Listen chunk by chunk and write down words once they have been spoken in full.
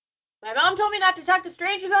My mom told me not to talk to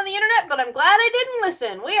strangers on the internet, but I'm glad I didn't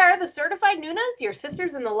listen. We are the Certified Nunas, your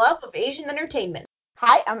sisters in the love of Asian entertainment.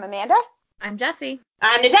 Hi, I'm Amanda. I'm Jessie.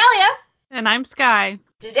 I'm Natalia. And I'm Sky.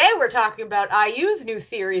 Today we're talking about IU's new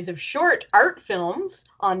series of short art films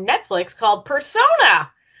on Netflix called Persona.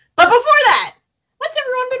 But before that, what's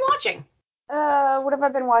everyone been watching? What have I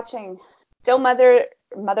been watching? Still Mother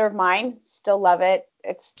of Mine. Still love it.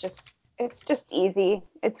 It's just easy.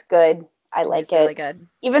 It's good. I like it. Really good.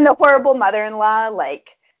 Even the horrible mother-in-law,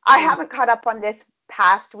 I haven't caught up on this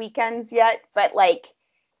past weekends yet, but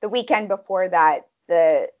the weekend before that,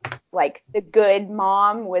 the good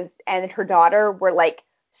mom and her daughter were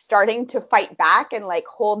starting to fight back and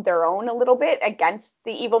hold their own a little bit against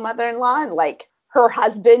the evil mother-in-law, and her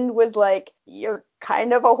husband was like, "You're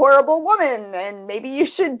kind of a horrible woman and maybe you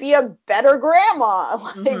should be a better grandma."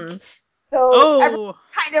 Everyone's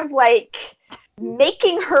kind of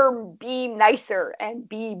making her be nicer and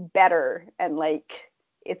be better, and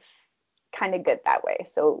it's kind of good that way.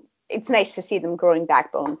 So it's nice to see them growing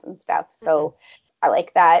backbones and stuff. So I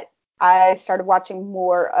like that. I started watching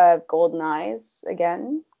more of Golden Eyes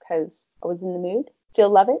again because I was in the mood. Still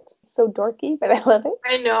love it. So dorky, but I love it.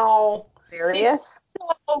 I know. Serious.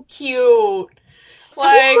 It's so cute.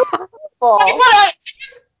 I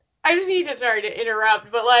just need to, sorry to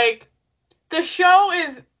interrupt, but the show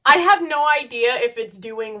is, I have no idea if it's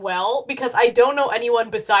doing well because I don't know anyone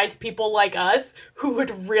besides people like us who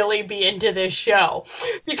would really be into this show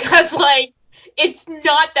because it's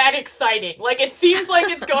not that exciting. It seems like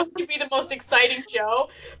it's going to be the most exciting show,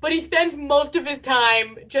 but he spends most of his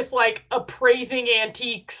time just appraising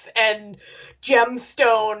antiques and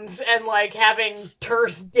gemstones and having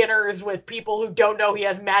terse dinners with people who don't know he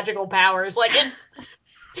has magical powers.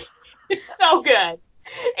 It's so good.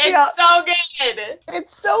 It's so good.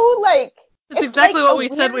 It's so It's exactly what we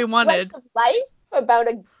said we wanted. Slice of life about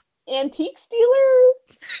an antique stealer,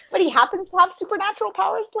 but he happens to have supernatural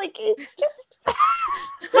powers. It's just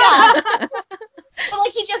yeah.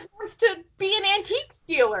 But he just wants to be an antique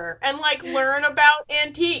stealer and learn about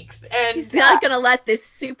antiques, and he's not gonna let this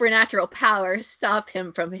supernatural power stop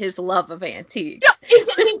him from his love of antiques. No,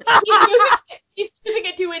 he's using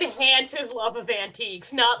it to enhance his love of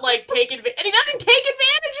antiques, not take advantage. And he doesn't take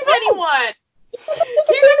advantage of anyone.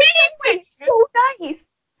 He's amazing. So nice.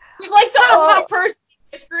 He's the one person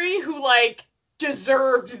in history who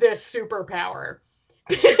deserved this superpower.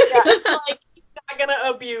 He's not gonna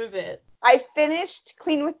abuse it. I finished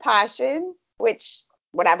Clean with Passion, which,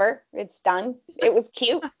 whatever, it's done. It was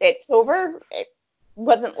cute. It's over. It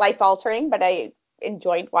wasn't life-altering, but I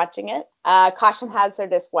enjoyed watching it. Caution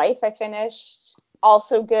Hazardous Wife I finished.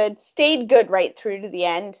 Also good. Stayed good right through to the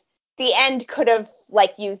end. The end could have,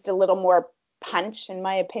 used a little more punch, in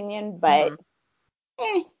my opinion, but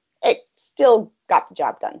it still got the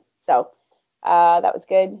job done. So that was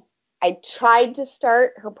good. I tried to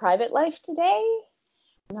start Her Private Life today.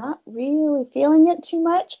 Not really feeling it too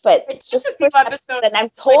much, but it's just a few episodes, and I'm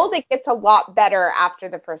told it gets a lot better after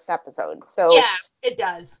the first episode. So yeah, it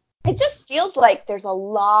does. It just feels like there's a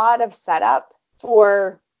lot of setup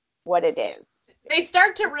for what it is. They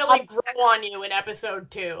start to really grow on you in episode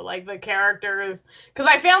 2, the characters, because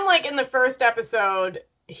I found in the first episode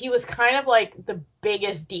he was kind of the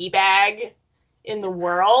biggest D-bag in the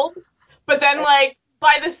world, but then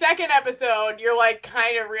by the second episode, you're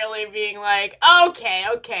kind of really being okay.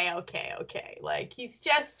 He's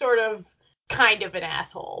just sort of kind of an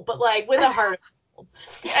asshole, but with a heart of gold.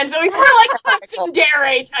 And so he's more a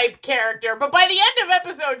tsundere type character. But by the end of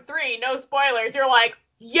episode 3, no spoilers, you're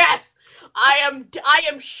yes, I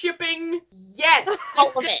am shipping, yes,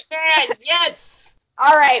 all of it. Man, yes.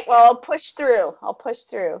 All right, well, I'll push through.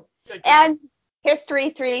 Good. And History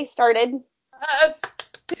 3 started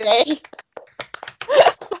today.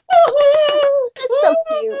 It's so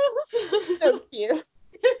cute. So cute.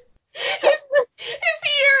 His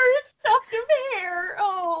ears stuffed of hair.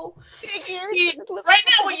 Oh. Big ears. Right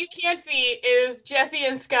now what you can't see is Jessie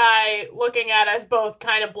and Sky looking at us both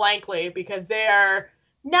kind of blankly because they are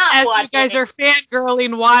not As watching. You guys are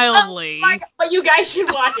fangirling wildly. Oh, but you guys should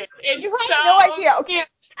watch it. It's you have no idea. Okay.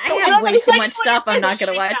 I have way too much stuff. I'm not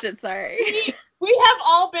going to watch it. Sorry. We have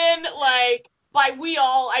all been by we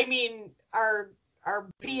all, I mean our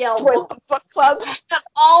BL book club have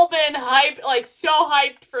all been hyped, so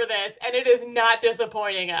hyped for this, and it is not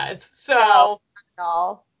disappointing us. So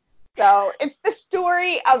no. So it's the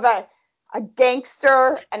story of a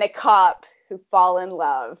gangster and a cop who fall in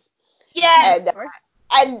love. Yeah.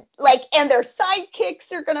 And their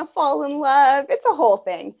sidekicks are gonna fall in love. It's a whole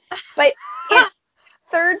thing. But it's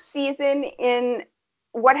third season in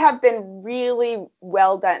what have been really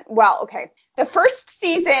well done. Well, okay. The first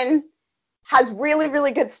season has really,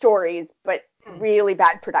 really good stories, but really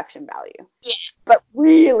bad production value. Yeah. But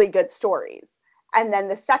really good stories. And then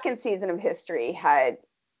the second season of History had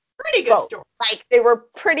Pretty good story. Like, they were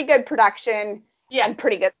pretty good production Yeah. and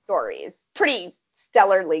pretty good stories. Pretty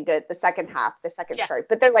stellarly good, the second half, the second story.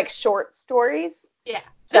 But they're like short stories. Yeah.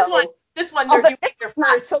 So, This one they're doing their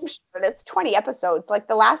not first. so short. It's 20 episodes. Like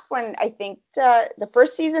the last one, I think the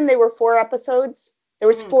first season they were 4 episodes. There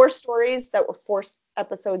was 4 stories that were 4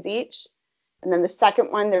 episodes each. And then the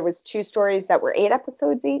second one, there was 2 stories that were 8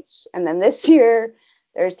 episodes each. And then this year,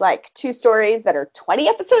 there's like 2 stories that are 20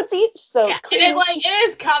 episodes each. So yeah, it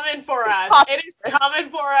is coming for us. It is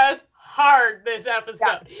coming for us hard this episode.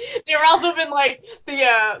 Yeah. They've also been like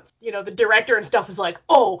the director and stuff is like,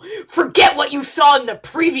 oh, forget what you saw in the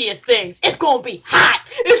previous things. It's gonna be hot.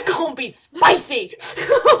 It's gonna be spicy.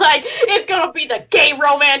 Like it's gonna be the gay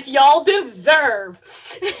romance y'all deserve.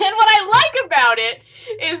 And what I like about it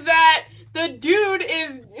is that the dude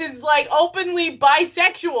is like openly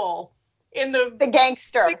bisexual. In the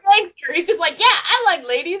gangster. He's just like, yeah, I like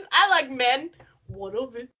ladies. I like men. One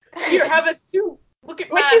of it. Here, have a soup. Look at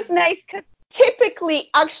Which is nice because typically,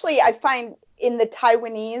 actually, I find in the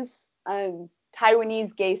Taiwanese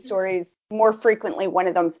gay stories, more frequently one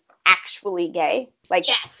of them's actually gay. Like,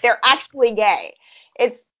 they're actually gay.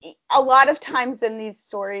 It's a lot of times in these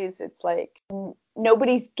stories, it's like,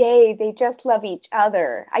 nobody's gay. They just love each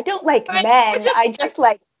other. I don't like men. I just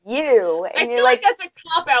like you. And I feel like that's a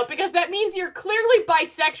cop-out because that means you're clearly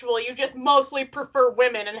bisexual. You just mostly prefer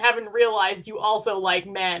women and haven't realized you also like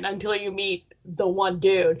men until you meet the one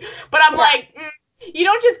dude. But I'm like, you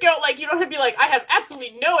don't just go, like, you don't have to be like, I have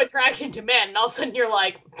absolutely no attraction to men, and all of a sudden you're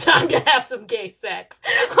like, time to have some gay sex.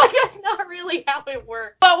 Like, that's not really how it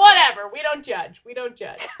works. But whatever, we don't judge.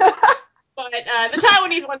 But the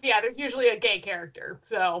Taiwanese ones, there's usually a gay character,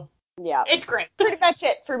 so... Yeah. It's great. Pretty much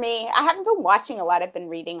it for me. I haven't been watching a lot. I've been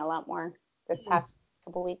reading a lot more this past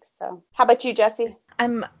couple weeks. So, how about you, Jessie?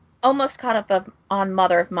 I'm almost caught up on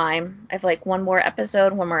Mother of Mine. I have like one more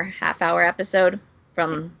half-hour episode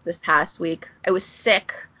from this past week. I was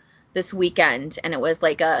sick this weekend, and it was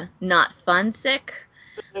like a not fun sick.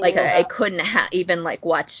 Like I couldn't even like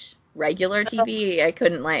watch regular TV. I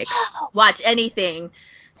couldn't like watch anything.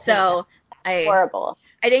 So horrible.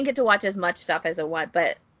 I didn't get to watch as much stuff as I want,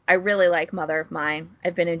 but I really like Mother of Mine.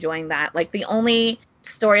 I've been enjoying that. Like, the only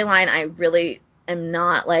storyline I really am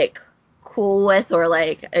not, like, cool with or,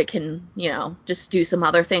 like, I can, just do some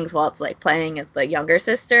other things while it's, like, playing is the younger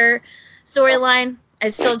sister storyline. I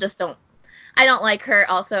still just don't like her.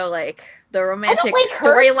 Also, like, the romantic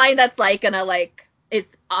storyline that's, like, gonna, like,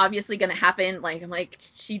 it's obviously gonna happen. Like, I'm like,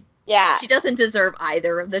 she doesn't deserve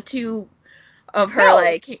either of the two of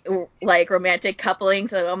her, like, romantic coupling.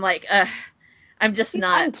 So I'm like, I'm just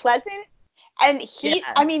not unpleasant. And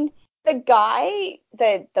I mean, the guy,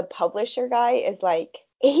 the publisher guy is like,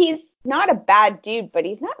 he's not a bad dude, but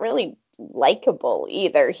he's not really likable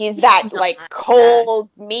either. He's that like cold,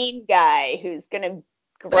 mean guy who's gonna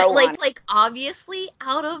grow like obviously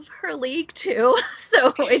out of her league too.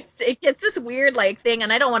 So it gets this weird like thing,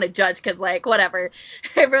 and I don't want to judge because like whatever,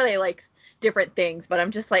 I really like different things, but I'm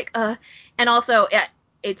just like and also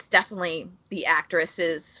it's definitely the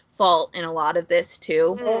actress's fault in a lot of this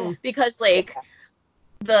too, because like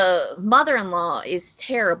the mother-in-law is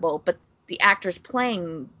terrible, but the actress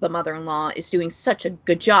playing the mother-in-law is doing such a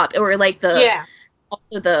good job. Or like also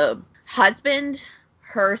the husband,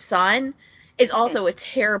 her son, is also a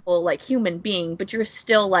terrible like human being, but you're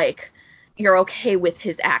still like you're okay with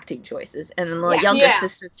his acting choices. And the younger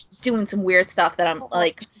sister, she's doing some weird stuff that I'm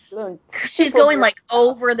like, she's going like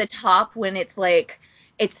over the top when it's like,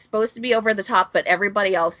 it's supposed to be over the top, but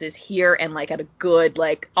everybody else is here and like at a good,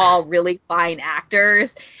 like all really fine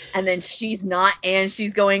actors, and then she's not, and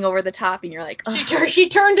she's going over the top, and you're like, she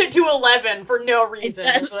turned it to 11 for no reason.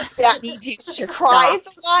 She cries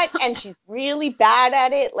a lot, and she's really bad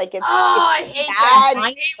at it. Like it's I hate bad. I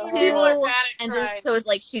hate when people are bad at and crying. then so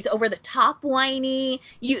like she's over the top whiny.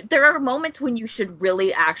 There are moments when you should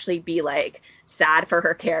really actually be like sad for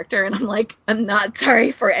her character, and I'm like, I'm not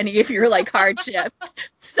sorry for any of your like hardships.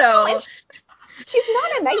 So she's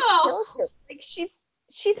not a nice character. Like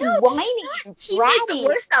she's whiny and she's like the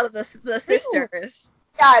worst out of the sisters.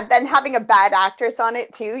 Yeah, then having a bad actress on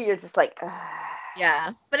it too, you're just like, ugh.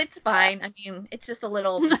 Yeah, but it's fine. I mean, it's just a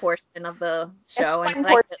little portion of the show, and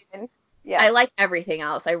I like everything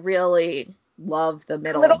else. I really love the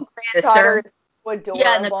middle sister.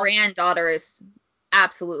 Yeah, and the granddaughter is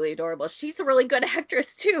absolutely adorable. She's a really good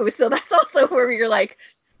actress too, so that's also where you're like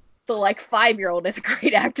the like 5-year-old is a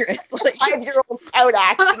great actress. Like 5-year-old out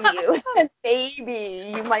acting you.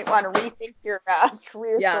 Maybe you might want to rethink your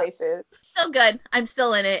career choices. Still good. I'm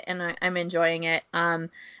still in it, and I'm enjoying it. I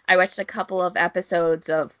watched a couple of episodes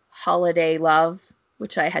of Holiday Love,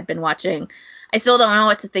 which I had been watching. I still don't know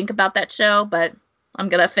what to think about that show, but I'm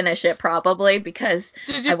gonna finish it probably because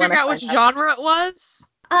Did you figure out which genre it was?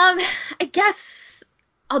 I guess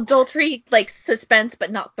adultery, like suspense, but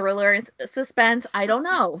not thriller suspense. I don't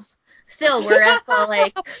know. Still, we're at the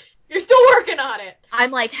like. You're still working on it.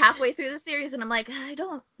 I'm like halfway through the series, and I'm like, I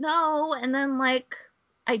don't know, and then like,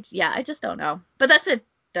 I just don't know. But that's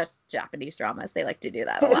Japanese dramas. They like to do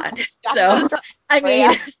that a lot. So I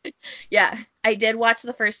mean, yeah, I did watch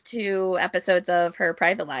the first 2 episodes of Her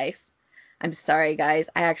Private Life. I'm sorry, guys.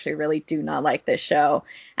 I actually really do not like this show.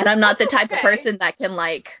 And I'm not the type of person that can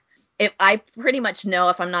like, if I pretty much know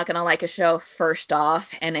if I'm not going to like a show first off,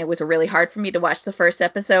 and it was really hard for me to watch the first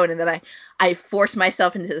episode, and then I forced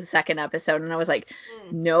myself into the second episode, and I was like,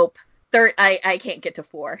 nope. Third, I can't get to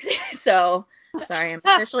 4. So, sorry, I'm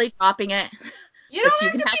officially dropping it. You don't but you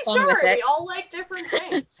have can to have be fun sorry. with it. We all like different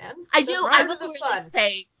things, man. I will really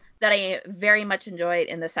say that I very much enjoyed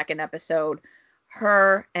in the second episode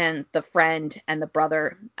her and the friend and the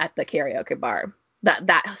brother at the karaoke bar.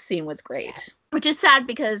 That scene was great. Which is sad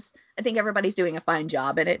because I think everybody's doing a fine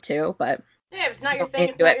job in it too, but yeah, if it's not your thing,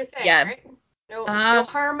 it's not your thing, right? No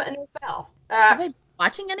harm and no foul. Have I been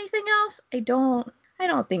watching anything else? I don't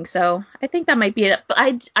think so. I think that might be it.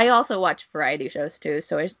 But I also watch variety shows too,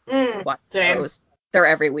 so I watch those. They're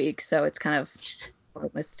every week, so it's kind of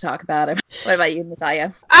pointless to talk about them. What about you,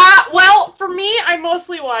 Natalia? Well, for me, I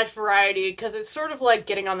mostly watch variety because it's sort of like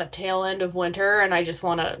getting on the tail end of winter, and I just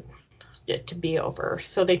want it to be over,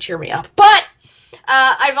 so they cheer me up. But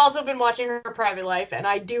I've also been watching Her Private Life, and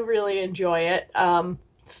I do really enjoy it.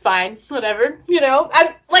 It's fine, whatever,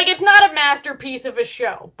 I'm like, it's not a masterpiece of a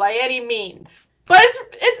show by any means, but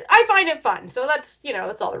it's I find it fun, so that's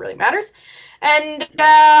that's all that really matters. And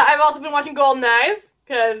I've also been watching Golden Eyes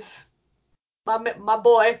because my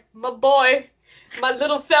boy, my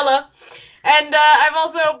little fella. And I've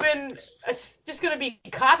also been, just going to be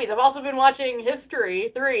copies, I've also been watching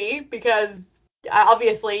History 3 because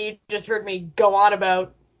obviously you just heard me go on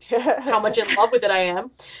about how much in love with it I am.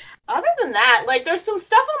 Other than that, like, there's some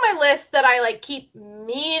stuff on my list that I like keep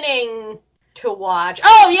meaning to watch.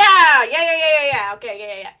 Oh, yeah.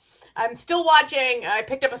 Okay, yeah. I'm still watching. I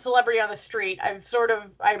picked up A Celebrity on the Street. I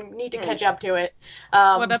need to catch up to it.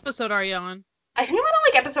 What episode are you on? I think I'm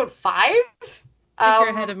on like episode 5. I think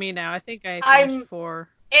you're ahead of me now. I think I finished 4.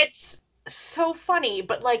 It's so funny,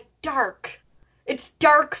 but like dark. It's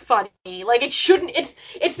dark funny. Like it shouldn't.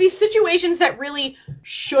 It's these situations that really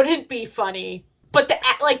shouldn't be funny, but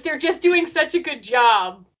they're just doing such a good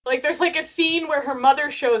job. Like there's like a scene where her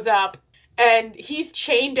mother shows up and he's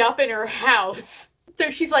chained up in her house.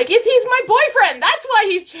 So she's like, he's my boyfriend. That's why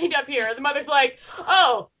he's chained up here. And the mother's like,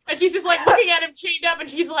 oh, and she's just like looking at him chained up, and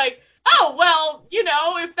she's like, oh, well,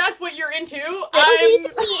 if that's what you're into, I'm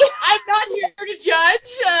not here to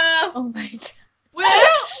judge. Oh my god.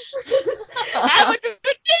 Well, have a good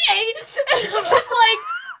day. And I'm just like,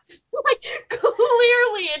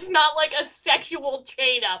 clearly it's not like a sexual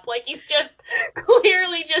chain up. Like he's just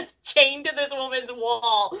clearly just chained to this woman's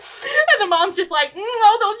wall. And the mom's just like,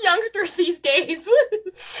 oh, those youngsters these days.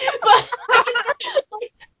 But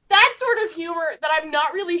like, that sort of humor that I'm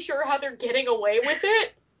not really sure how they're getting away with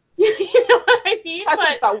it. You know what I mean?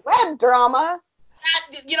 That's a web drama.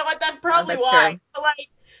 You know what? That's probably why. But, like,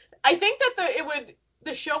 I think that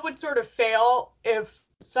the show would sort of fail if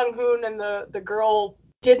Sung-hoon and the girl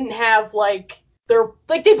didn't have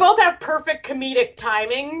they both have perfect comedic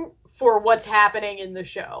timing for what's happening in the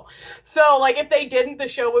show. So like if they didn't, the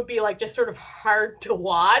show would be like just sort of hard to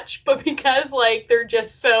watch. But because like they're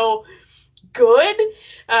just so good,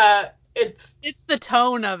 it's the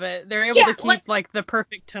tone of it. They're able to keep like the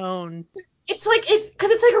perfect tone. It's like it's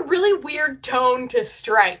like a really weird tone to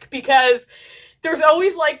strike because there's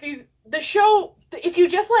always like the show, if you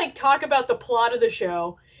just like talk about the plot of the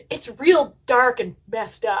show, it's real dark and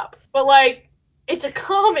messed up. But like it's a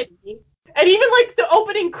comedy. And even like the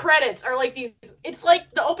opening credits are like it's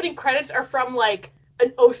like the opening credits are from like an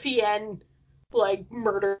OCN like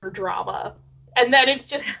murder drama. And then it's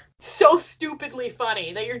just so stupidly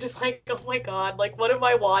funny that you're just like, oh my god, like what am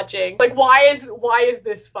I watching? Like why is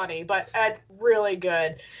this funny? But it's really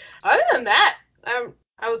good. Other than that,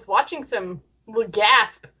 I was watching some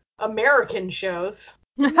gasp American shows.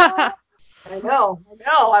 I know.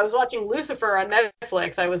 I was watching Lucifer on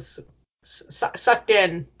Netflix. I was sucked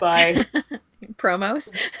in by promos.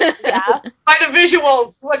 Yeah. By the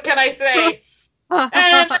visuals. What can I say?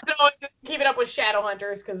 And as always, keeping up with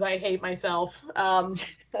Shadowhunters because I hate myself. For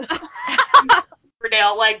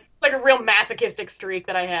now, like a real masochistic streak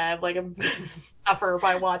that I have, like a suffer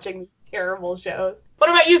by watching terrible shows.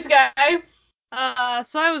 What about you, Sky?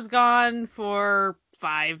 So I was gone for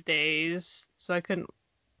 5 days, so I couldn't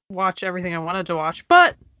watch everything I wanted to watch,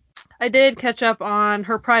 but I did catch up on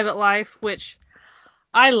Her Private Life, which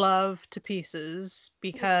I love to pieces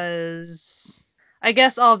because I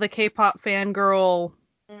guess all the K-pop fangirl,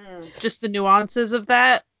 just the nuances of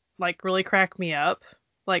that, like really crack me up.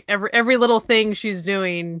 Like every little thing she's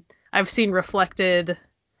doing, I've seen reflected.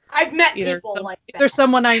 I've met people like that. Either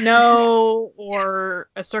someone I know or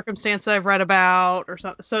a circumstance that I've read about or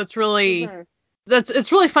something. So it's really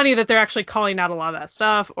it's really funny that they're actually calling out a lot of that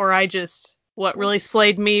stuff. Or what really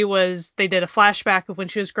slayed me was they did a flashback of when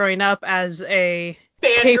she was growing up as a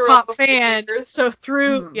K-pop fan. So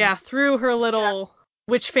through her little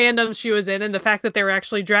which fandom she was in and the fact that they were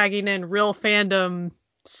actually dragging in real fandom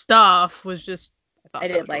stuff was just I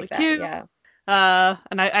did like really that, cute. Yeah.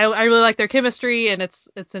 And I really like their chemistry, and it's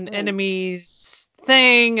an enemies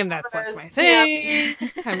thing, and that's like my thing.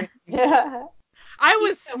 Yeah. I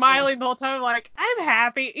was smiling the whole time, like I'm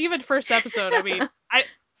happy. Even first episode, I mean,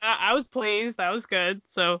 I was pleased. That was good.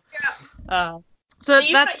 So so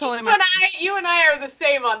that's totally my. You and I are the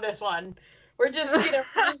same on this one. We're just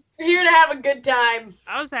we're here to have a good time.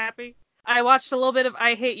 I was happy. I watched a little bit of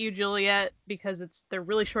I Hate You, Juliet, because they're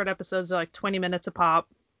really short episodes. They're like 20 minutes a pop.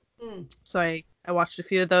 So I watched a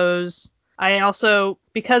few of those. I also,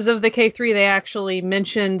 because of the K3, they actually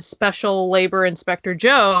mentioned Special Labor Inspector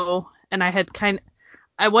Joe, and I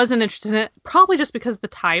wasn't interested in it, probably just because the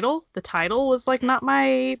title was like not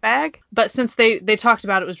my bag. But since they talked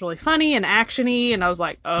about it was really funny and actiony, and I was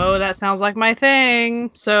like, oh, that sounds like my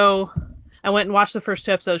thing. So I went and watched the first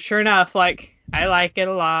 2 episodes. Sure enough, like I like it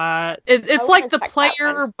a lot. It's like The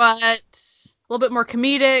Player, but a little bit more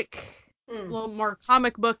comedic. A little more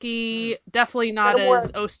comic booky, definitely not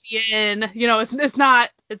as OCN. You know, it's not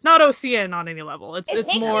OCN on any level. It's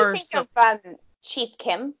more. It makes me think of Chief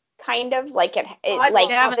Kim, kind of like the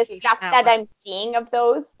stuff that I'm seeing of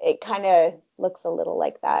those. It kind of looks a little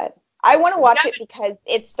like that. I want to watch it because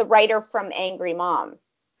it's the writer from Angry Mom,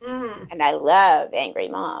 and I love Angry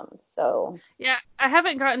Mom. So yeah, I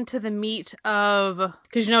haven't gotten to the meat of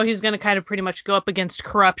because he's going to kind of pretty much go up against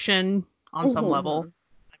corruption on some level.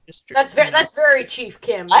 That's very Chief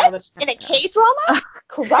Kim. What? In a K-drama?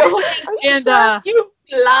 Corruption? And you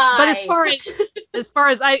lie. But as far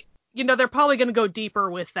as they're probably going to go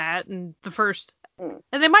deeper with that in the first, and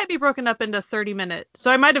they might be broken up into 30-minute.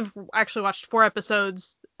 So I might have actually watched 4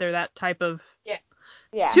 episodes. They're that type of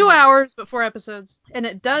 2 hours, but 4 episodes, and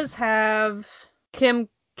it does have Kim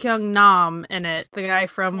Kyung Nam in it, the guy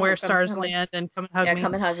from Where Stars Land and Come and Hug Me. Yeah,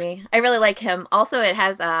 Come and Hug Me. I really like him. Also, it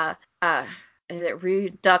has is it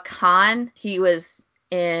Ryu Duck Han? He was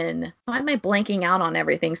in. Why am I blanking out on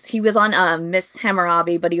everything? He was on Miss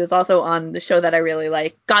Hammurabi, but he was also on the show that I really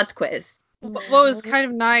like, God's Quiz. What was kind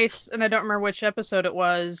of nice, and I don't remember which episode it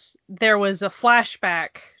was, there was a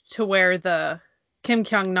flashback to where the Kim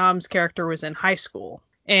Kyung Nam's character was in high school,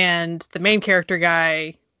 and the main character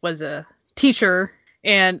guy was a teacher,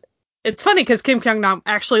 and it's funny because Kim Kyung Nam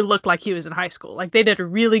actually looked like he was in high school. Like they did a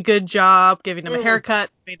really good job giving him a haircut,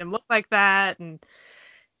 made him look like that, and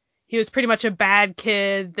he was pretty much a bad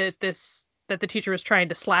kid that the teacher was trying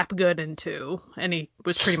to slap good into, and he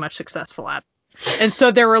was pretty much successful at it. And so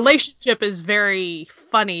their relationship is very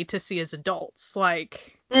funny to see as adults,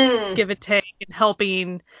 like give and take and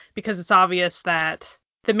helping, because it's obvious that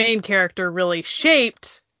the main character really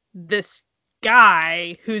shaped this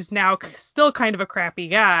guy who's now still kind of a crappy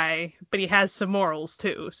guy, but he has some morals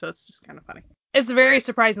too, so it's just kind of funny. It's very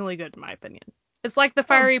surprisingly good in my opinion. It's like The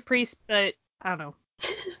Fiery Priest, but I don't know,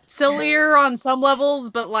 sillier on some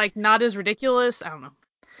levels, but like not as ridiculous. I don't know,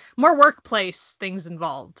 more workplace things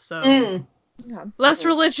involved, so less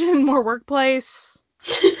religion, more workplace.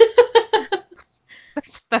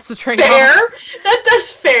 That's the trade-off. Fair.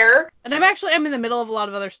 That's fair. And I'm in the middle of a lot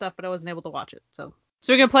of other stuff, but I wasn't able to watch it, so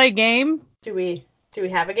we're gonna play a game. Do we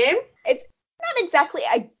have a game? It's not exactly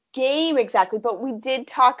a game but we did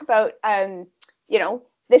talk about the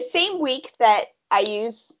same week that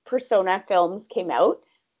IU's Persona films came out,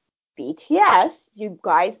 BTS, you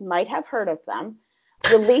guys might have heard of them,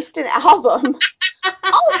 released an album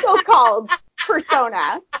also called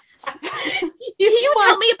Persona. Can you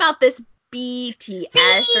tell me about this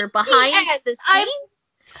BTS or behind the scenes?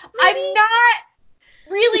 I'm not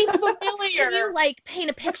really familiar. Can you paint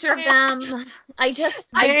a picture of them? I don't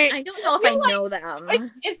know if I know them, but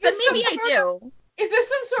maybe I do. Is this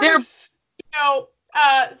some sort of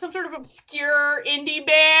some sort of obscure indie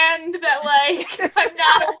band that like I'm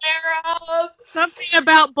not aware of. Something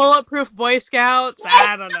about Bulletproof Boy Scouts.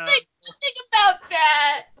 I don't know. Something about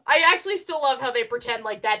that. I actually still love how they pretend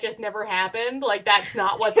like that just never happened. Like that's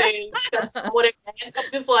not what that's not what it meant.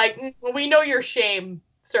 I'm just like, we know your shame,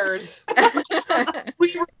 sirs.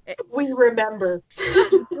 we remember.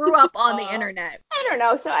 Grew up on the internet. I don't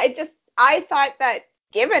know. So I thought that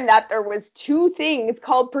given that there was two things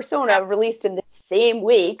called Persona released in the same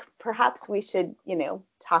week, perhaps we should,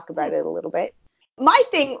 talk about it a little bit. My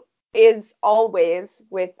thing is always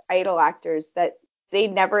with idol actors that they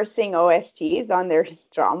never sing OSTs on their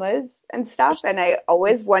dramas and stuff, and I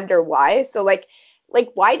always wonder why. So like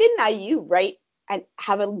why didn't IU write and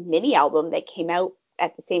have a mini album that came out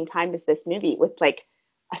at the same time as this movie with like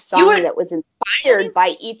a song that was inspired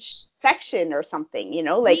by each section or something,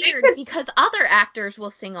 like weird, because other actors will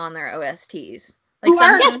sing on their OSTs. Like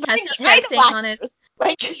someone has sang on it.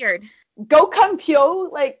 Like weird. Gokun Pyo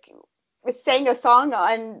sang a song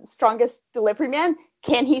on Strongest Delivery Man.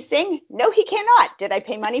 Can he sing? No, he cannot. Did I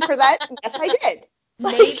pay money for that? Yes, I did.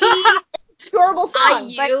 Maybe horrible song.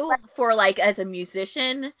 IU for like as a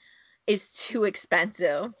musician is too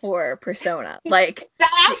expensive for Persona. Like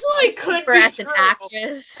that actually could be as an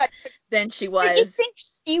actress than she was. I think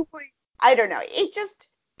she would. I don't know. It just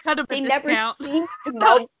they never seem to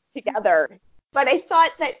meld together. But I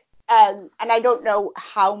thought that, and I don't know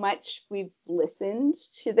how much we've listened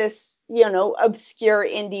to this, obscure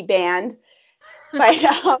indie band, but I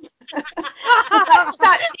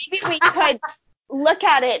thought maybe we could look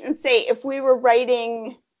at it and say if we were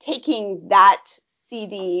taking that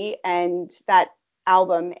CD and that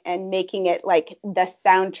album and making it like the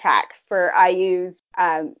soundtrack for IU's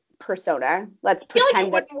Persona. Let's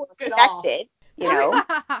pretend like that we're connected, The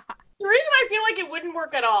reason I feel like it wouldn't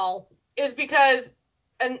work at all is because,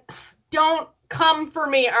 and don't come for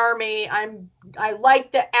me, Army. I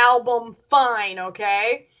like the album fine,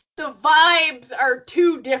 okay? The vibes are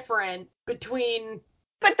too different between.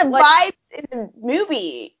 But the vibes in the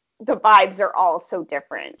movie, the vibes are all so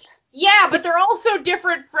different. Yeah, but they're also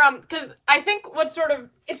different because I think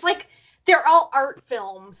it's like they're all art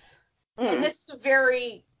films, and this is a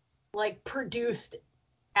very produced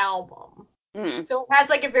album. So it has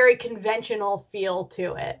like a very conventional feel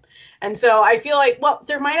to it. And so I feel like,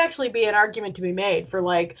 there might actually be an argument to be made for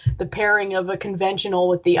like the pairing of a conventional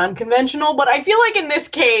with the unconventional, but I feel like in this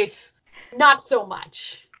case, not so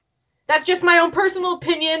much. That's just my own personal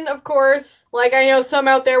opinion, of course. Like I know some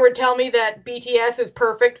out there would tell me that BTS is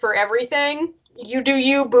perfect for everything. You do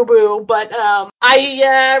you, boo-boo, but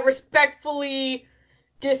I respectfully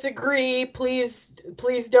disagree. Please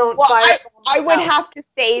don't fire. I would have to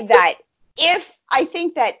say that if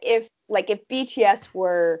BTS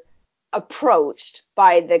were approached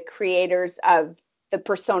by the creators of the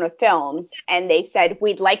Persona films and they said,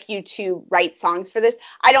 we'd like you to write songs for this,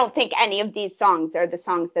 I don't think any of these songs are the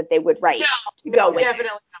songs that they would write to go with.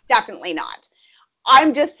 Definitely not.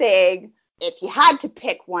 I'm just saying, if you had to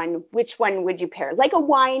pick one, which one would you pair? Like a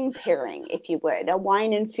wine pairing, if you would, a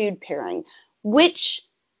wine and food pairing. Which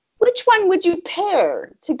one would you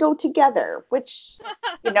pair to go together?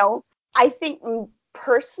 I think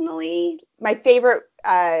personally, my favorite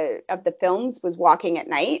of the films was Walking at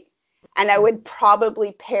Night, and I would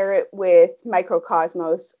probably pair it with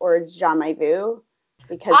Microcosmos or Jamais Vu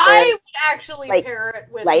because I would actually pair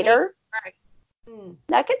it with lighter.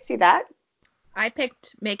 I could see that. I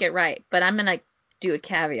picked Make It Right, but I'm gonna do a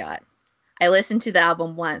caveat. I listened to the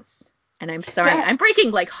album once. And I'm sorry, I'm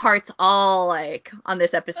breaking hearts all on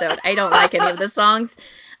this episode. I don't like any of the songs.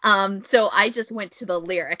 So I just went to the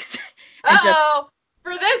lyrics. And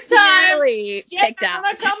for this time, really picked out. I'm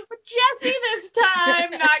gonna come for Jessie this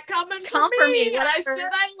time, not coming for me. Whatever. I said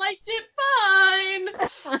I liked it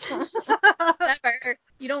fine. Whatever.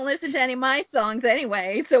 You don't listen to any of my songs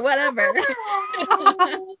anyway, so whatever.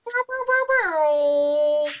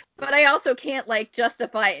 But I also can't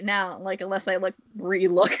justify it now, unless I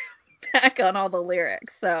relook back on all the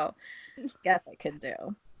lyrics. So I guess I could do.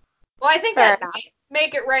 Well, I think that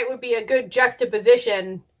Make It Right would be a good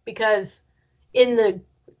juxtaposition because in the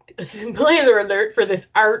spoiler alert for this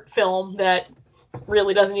art film that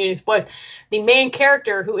really doesn't need any spoilers, the main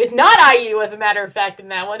character, who is not IU as a matter of fact in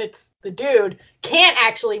that one, it's the dude, can't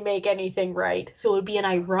actually make anything right. So it would be an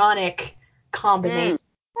ironic combination.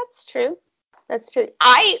 That's true.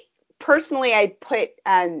 I personally, I'd put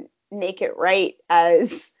Make It Right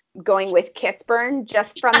as going with Kiss Burn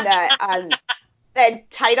just from the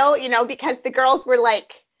title, because the girls were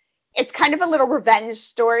it's kind of a little revenge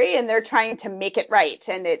story and they're trying to make it right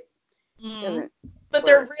and it doesn't but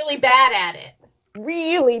they're really bad at it.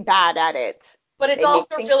 Really bad at it. but it's They make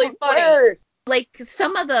also things really funny. worse. Like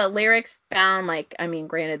some of the lyrics found, like, I mean,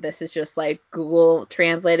 granted, this is just like Google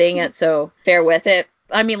translating it, so bear with it.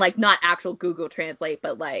 I mean, like, not actual Google Translate,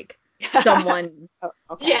 but like someone Oh,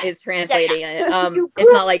 okay. Yeah. is translating it. You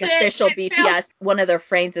It's not like Googled it, official it BTS. One of their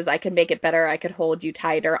phrases, I could make it better, I could hold you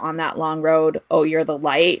tighter on that long road. Oh, you're the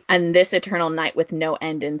light. And this eternal night with no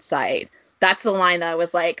end in sight. That's the line that I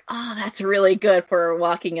was like, oh, that's really good for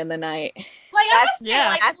walking in the night. Like, I must say, Yeah.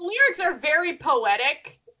 like, the lyrics are very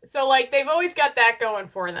poetic, so, like, they've always got that going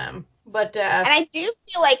for them. But, And I do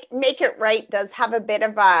feel like Make It Right does have a bit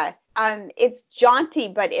of a, it's jaunty,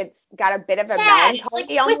 but it's got a bit of a sad, it's,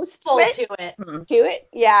 melancholy like, almost wistful to to it. it.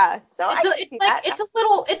 Yeah. So I It's, can it's see like, that.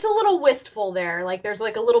 it's a little wistful there. Like, there's,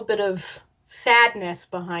 like, a little bit of sadness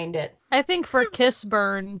behind it. I think for Kiss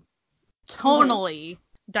Burn, tonally,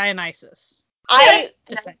 Dionysus. I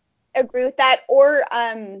Just saying. agree with that. Or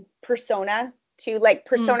Persona too. Like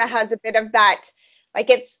Persona has a bit of that, like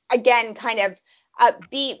it's again kind of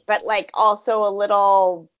upbeat, but like also a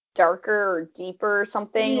little darker or deeper or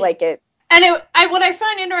something. Like it. And what I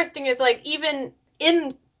find interesting is, like, even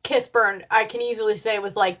in Kiss Burn, I can easily say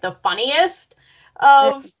was, like, the funniest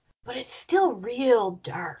of, but it's still real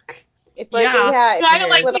dark. It's like Yeah. it's Kind of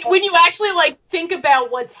like little- when you actually, like, think about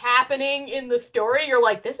what's happening in the story, you're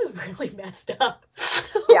like, this is really messed up.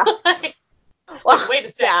 Yeah. like, well, wait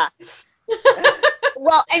a second. Yeah.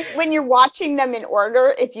 Well, and when you're watching them in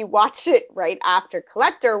order, if you watch it right after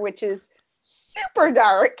Collector, which is super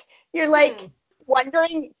dark, you're like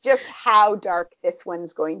wondering just how dark this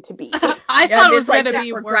one's going to be. I thought it was like going to just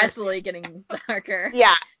be worse. progressively getting darker.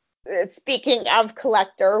 Yeah. Speaking of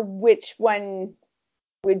Collector, which one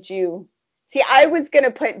would you see? I was going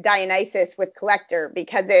to put Dionysus with Collector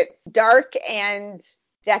because it's dark and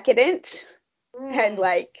decadent and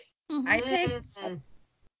like. I picked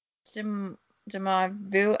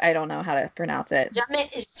Jamavu. I don't know how to pronounce it.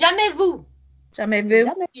 Jamais vu.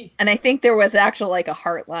 Jamavu. And I think there was actually like a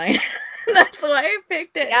heart line. That's why I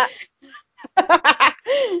picked it. Yeah.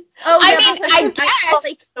 Oh, yeah, I mean, I guess.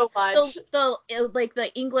 like So much. like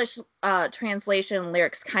the English translation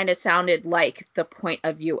lyrics kind of sounded like the point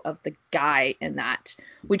of view of the guy in that,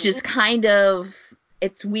 which is kind of,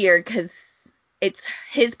 it's weird because it's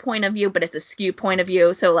his point of view, but it's a skewed point of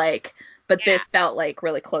view. So like, but this felt like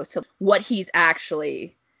really close to what he's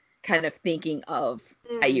actually kind of thinking of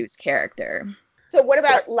IU's character. So what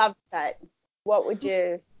about Love Set? What would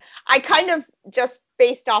you? I kind of just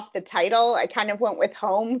based off the title, I kind of went with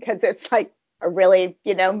Home because it's like a really,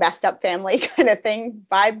 messed up family kind of thing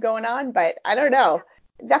vibe going on. But I don't know.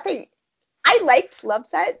 Nothing. I liked Love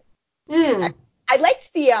Set. I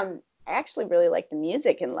liked the I actually really liked the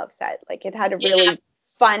music in Love Set. Like it had a really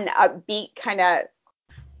fun, upbeat kind of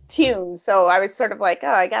tune. So I was sort of like, oh,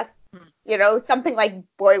 I guess something like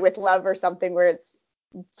Boy with Love or something where it's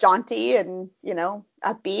jaunty and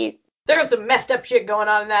upbeat. There's some messed up shit going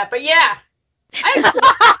on in that, but yeah.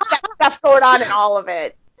 Stuff going on in all of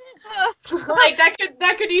it. Like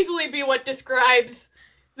that could easily be what describes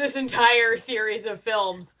this entire series of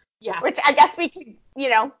films. Yeah. Which I guess we could,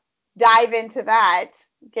 dive into that.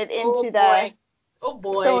 Get into the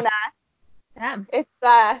Persona. Yeah. It's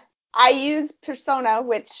I use Persona,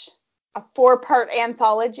 which a 4-part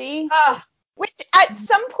anthology. Which at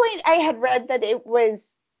some point I had read that it was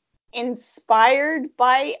inspired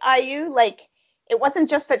by IU. Like it wasn't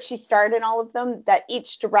just that she starred in all of them, that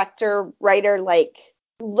each director, writer, like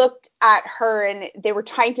looked at her and they were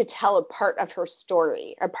trying to tell a part of her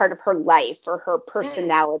story, a part of her life or her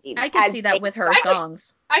personality. I could see that with her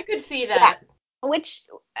songs. I could see that. Yeah. Which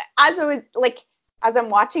as I'm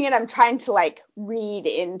watching it, I'm trying to like read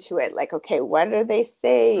into it. Like, okay, what are they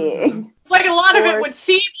saying? Like a lot of it would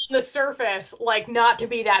seem on the surface like not to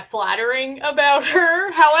be that flattering about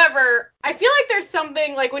her. However, I feel like there's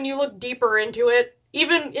something like when you look deeper into it,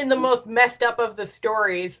 even in the most messed up of the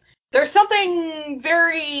stories, there's something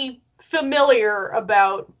very familiar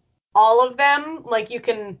about all of them. Like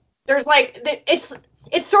there's like,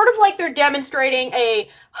 it's sort of like they're demonstrating a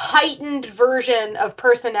heightened version of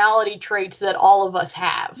personality traits that all of us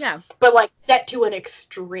have. Yeah. But like set to an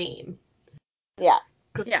extreme. Yeah.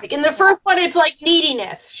 Like in the first one, it's like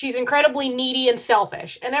neediness. She's incredibly needy and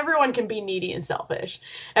selfish, and everyone can be needy and selfish.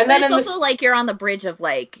 And But then it's also like you're on the bridge of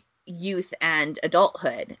like youth and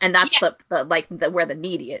adulthood, and that's where the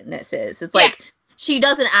neediness is. It's like she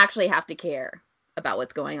doesn't actually have to care about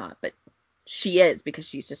what's going on, but she is because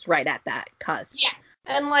she's just right at that cusp. Yeah,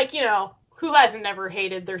 and like who hasn't ever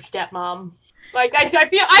hated their stepmom? Like I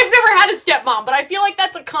feel I've never had a stepmom, but I feel like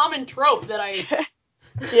that's a common trope that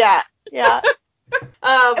Yeah.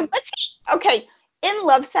 Um, okay, in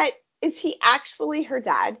Love Set, is he actually her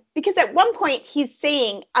dad? Because at one point he's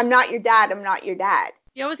saying, I'm not your dad, I'm not your dad.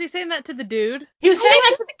 Yeah, was he saying that to the dude? He was saying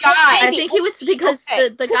that to the guy. I think he was because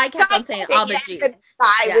the guy kept on saying Abaji. The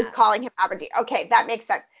guy Yeah. was calling him Abaji. Okay, that makes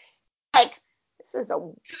sense. Like, this is a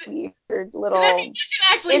weird little And if he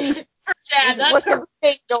isn't actually her dad, that's looking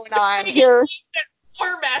thing going on here.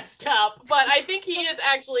 more messed up. But I think he is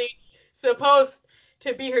actually supposed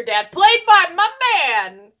to be her dad, played by my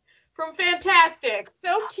man from Fantastic.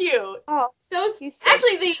 So cute. Oh, Those he's so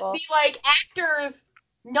actually beautiful. the like actors,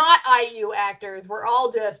 not IU actors, were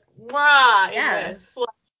all just mwah Yeah. in this. Like,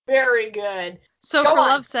 very good. So Go for on.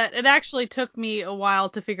 Love Set, it actually took me a while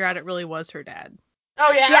to figure out it really was her dad.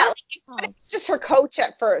 Oh yeah. Yeah, like, it's just her coach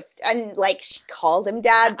at first, and like she called him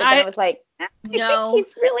dad, but then I was like, I No. think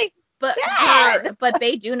he's really But Dad. Bae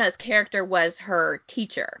Doona's character was her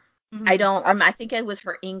teacher. Mhm. I don't remember. I think it was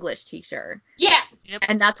her English teacher. Yeah.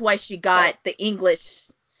 And that's why she got the English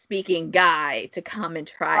speaking guy to come and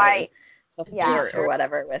try Right. to Yeah. flirt or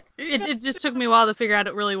whatever with. It just took me a while to figure out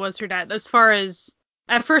it really was her dad. As far as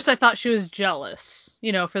at first I thought she was jealous,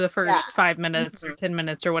 for the first Yeah. 5 minutes or 10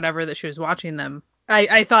 minutes or whatever that she was watching them.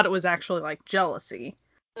 I thought it was actually like jealousy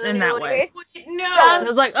in that way. No. I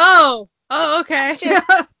was like, oh, okay.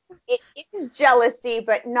 It is jealousy,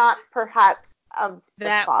 but not perhaps of the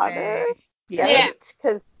That father. way. Yeah.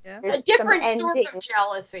 Because Yeah. there's A different some sort ending of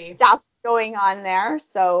jealousy. stuff going on there.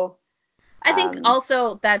 So I think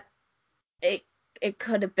also that it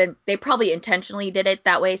could have been, they probably intentionally did it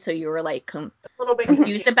that way so you were like A little bit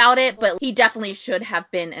confused about it, but he definitely should have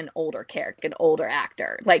been an older character, an older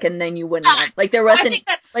actor. Like, and then you wouldn't have, like, there I wasn't, think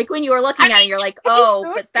that's like, when you were looking at it, you're like, oh,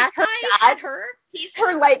 Who's but that her guy dad? had her? he's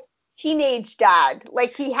her like teenage dad.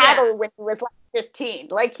 Like he had Yeah. her when he was like 15.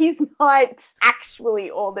 Like he's not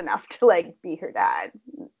actually old enough to like be her dad.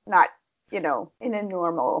 Not, in a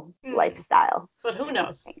normal lifestyle. But who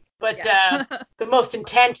knows? But Yeah. the most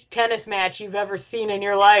intense tennis match you've ever seen in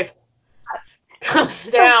your life comes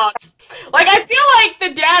down. Like, I feel like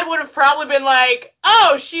the dad would have probably been like,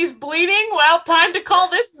 oh, she's bleeding? Well, time to call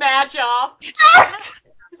this match off.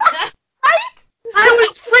 Right? I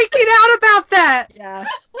was freaking out about that. Yeah.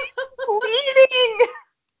 Bleeding.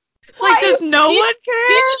 It's like, does no one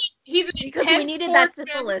care? He's an Because intense we needed that sportsman.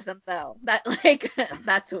 symbolism, though. That, like,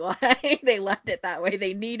 that's why they left it that way.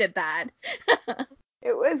 They needed that.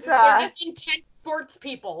 It was They're just intense sports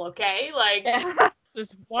people, okay? Like,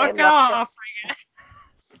 Just walk I love off,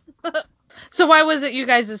 I guess. So why was it you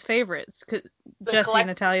guys' favorites? 'Cause The Jesse Collector. and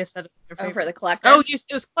Natalia said it was their Oh, favorite. for the collector. Oh, it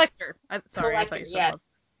was Collector. Sorry, I Collector, thought you said yes. Love.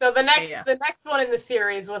 So the next Yeah. the next one in the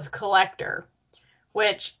series was Collector,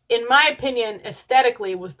 which, in my opinion,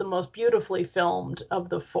 aesthetically was the most beautifully filmed of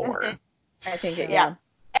the four. I think it, Yeah.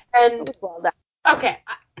 yeah. it And was well done. okay,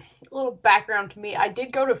 a little background to me. I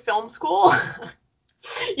did go to film school.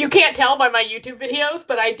 You can't tell by my YouTube videos,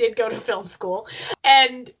 but I did go to film school.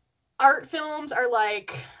 And art films are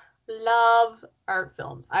like, love art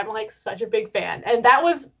films. I'm like such a big fan. And that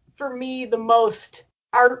was, for me, the most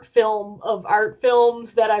art film of art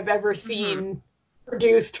films that I've ever seen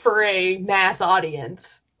produced for a mass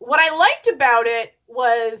audience. What I liked about it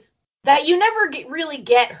was that you never really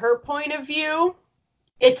get her point of view.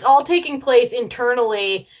 It's all taking place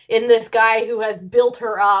internally in this guy who has built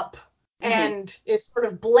her up and is sort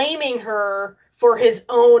of blaming her for his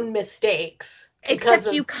own mistakes.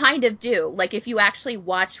 Except you kind of do. Like, if you actually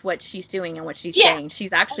watch what she's doing and what she's Yeah. saying,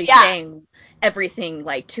 she's actually Yeah. saying everything,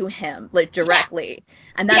 like, to him, like, directly.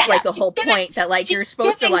 And that's, Yeah. like, the whole point, that, like, you're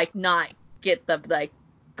supposed to, giving- like, not get the, like,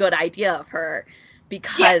 good idea of her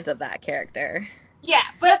because of that character. Yeah,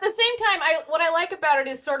 but at the same time, what I like about it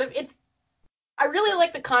is sort of, I really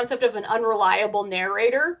like the concept of an unreliable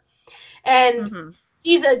narrator. And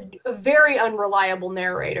he's a very unreliable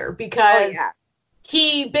narrator because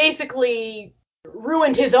he basically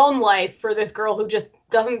ruined his own life for this girl who just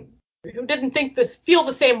didn't feel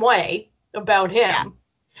the same way about him.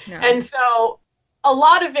 No. And so a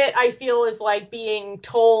lot of it, I feel, is like being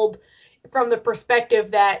told from the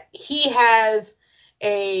perspective that he has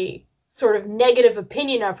a sort of negative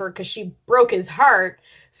opinion of her because she broke his heart.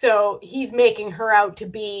 So he's making her out to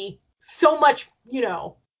be so much,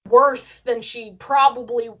 worse than she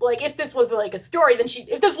probably, like, if this was like a story,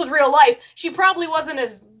 if this was real life, she probably wasn't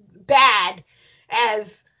as bad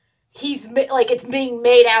as it's being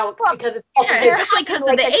made out because it's especially because of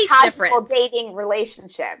the age difference. Dating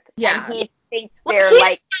relationship. Yeah. And he thinks they're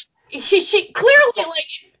like. She clearly, like,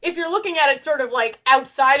 if you're looking at it sort of like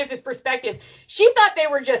outside of his perspective, she thought they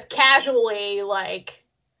were just casually like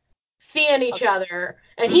seeing each other,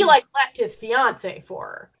 and he like left his fiance for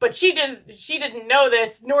her. But she didn't know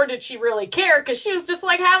this, nor did she really care, because she was just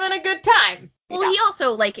like having a good time. Well, he also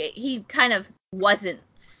also, like, he kind of wasn't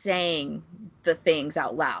saying the things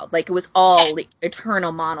out loud. Like, it was all like,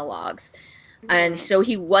 eternal monologues. And so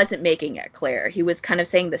he wasn't making it clear. He was kind of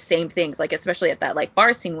saying the same things, like, especially at that, like,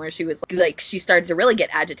 bar scene where she was, like, she started to really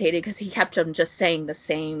get agitated because he kept on just saying the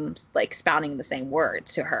same, like, spouting the same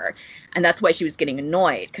words to her. And that's why she was getting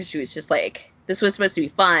annoyed, because she was just like, this was supposed to be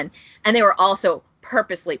fun. And they were also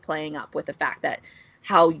purposely playing up with the fact that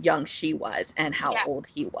how young she was and how old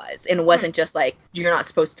he was. And it wasn't just like, you're not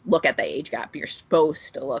supposed to look at the age gap. You're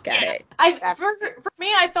supposed to look at it. For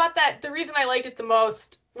me, I thought that the reason I liked it the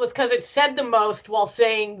most was because it said the most while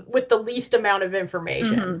saying with the least amount of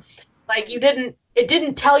information. Like, it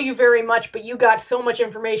didn't tell you very much, but you got so much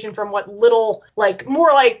information from what little, like,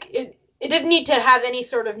 more like, it didn't need to have any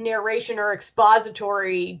sort of narration or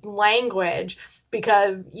expository language,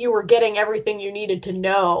 because you were getting everything you needed to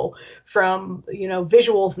know from,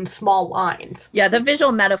 visuals and small lines. Yeah, the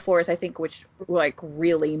visual metaphors, I think, which, like,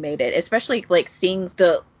 really made it, especially, like, seeing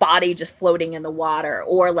the body just floating in the water,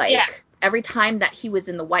 or, like, every time that he was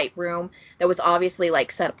in the White Room, that was obviously,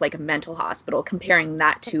 like, set up like a mental hospital, comparing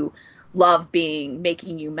that to love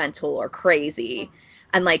making you mental or crazy.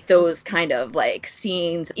 And, like, those kind of, like,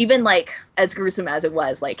 scenes, even, like, as gruesome as it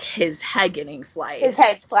was, like, his head getting sliced. His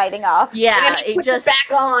head sliding off. Yeah, it just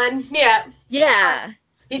back on. Yeah. Yeah.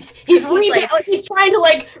 He's he's trying to,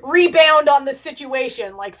 like, rebound on the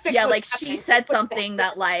situation, like, fix yeah, what's like, happening. she said something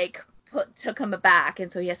that, like, took him aback,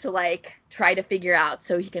 and so he has to, like, try to figure out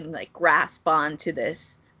so he can, like, grasp on to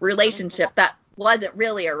this relationship that wasn't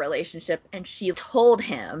really a relationship, and she told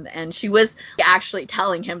him, and she was actually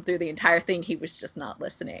telling him through the entire thing. He was just not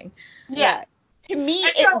listening. Yeah. To me,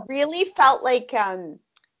 it really felt like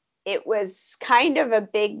it was kind of a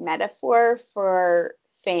big metaphor for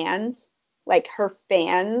fans, like her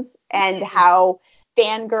fans, and how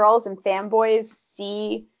fangirls and fanboys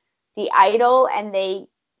see the idol, and they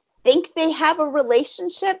think they have a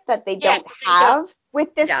relationship that they don't have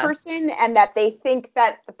with this person, and that they think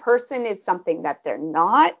that the person is something that they're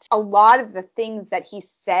not. A lot of the things that he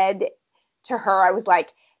said to her, I was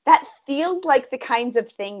like, that feels like the kinds of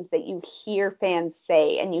things that you hear fans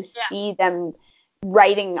say, and you see them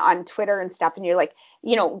writing on Twitter and stuff, and you're like,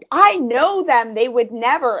 I know them, they would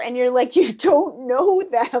never, and you're like, you don't know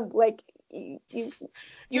them, like, you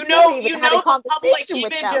know the public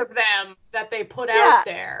image of them that they put out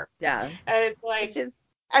there. Yeah. And it's like,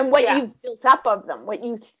 and what you've built up of them, what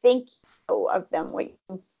you think of them, what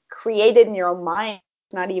you've created in your own mind.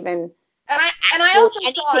 It's not even. And I also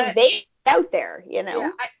saw it out there,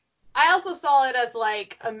 Yeah, I also saw it as,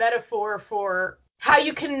 like, a metaphor for how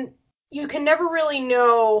you can never really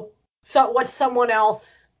know what someone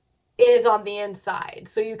else is on the inside.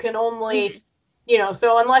 So you can only,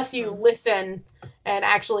 so unless you listen and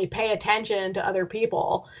actually pay attention to other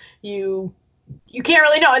people, you can't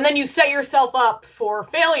really know. And then you set yourself up for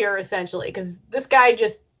failure, essentially, because this guy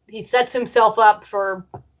he sets himself up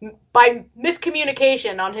by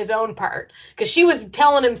miscommunication on his own part, because she was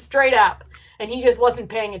telling him straight up, and he just wasn't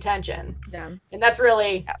paying attention. Yeah. And that's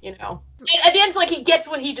really, at the end, it's like he gets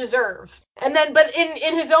what he deserves. And then, but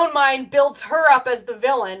in his own mind, builds her up as the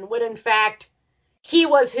villain, when in fact, he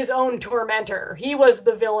was his own tormentor. He was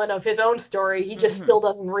the villain of his own story. He just still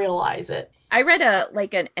doesn't realize it. I read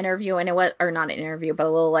an interview, and it was, or not an interview, but a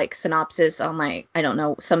little, like, synopsis on, like, I don't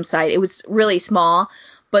know, some site. It was really small,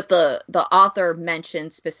 but the author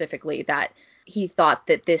mentioned specifically that he thought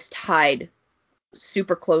that this tied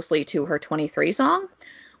super closely to her 23 song,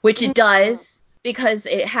 which it does, because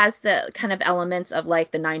it has the kind of elements of,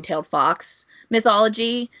 like, the Nine-Tailed Fox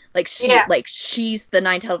mythology. Like, she's the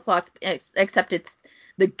Nine-Tailed Fox, except it's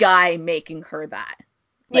the guy making her that.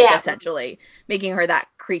 Like, essentially making her that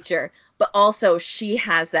creature. But also she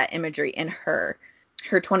has that imagery in her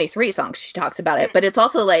 23 songs. She talks about it. But it's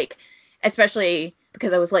also, like, especially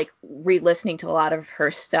because I was, like, re-listening to a lot of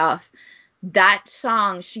her stuff, that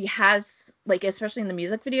song, she has, like, especially in the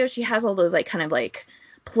music video, she has all those, like, kind of, like,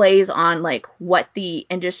 plays on, like, what the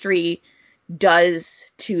industry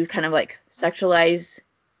does to kind of, like, sexualize,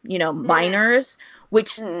 minors,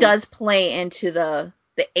 which does play into the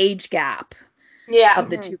age gap of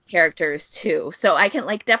the two characters too. So I can,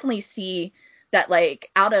 like, definitely see that,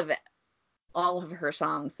 like, out of all of her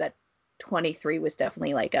songs, that 23 was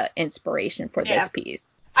definitely, like, a inspiration for this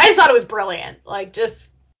piece. I just thought it was brilliant. Like,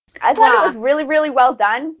 I thought it was really, really well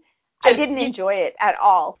done. I didn't enjoy it at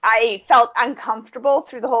all. I felt uncomfortable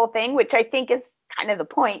through the whole thing, which I think is kind of the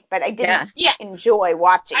point, but I didn't Yeah. Yes. enjoy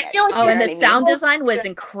watching I it. feel like Oh, you and know the what I mean? sound design was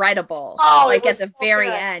incredible. Oh, it like was at the so very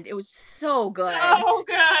good. end, it was so good. So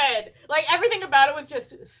good. Like everything about it was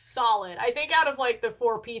just solid. I think out of like the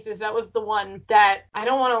 4 pieces, that was the one that I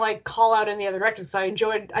don't want to like call out any other directors. So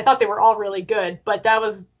I thought they were all really good, but that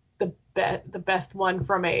was the best one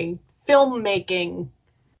from a filmmaking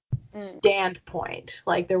standpoint.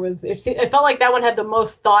 Like it felt like that one had the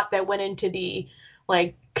most thought that went into the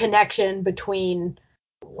like connection between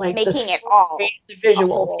like Making it all the visuals.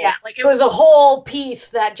 whole. Yeah, like it was a whole piece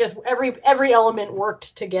that just every element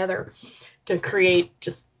worked together to create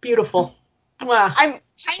just beautiful. Wow. I'm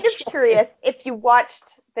kind of curious if you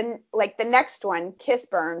watched the next one, Kiss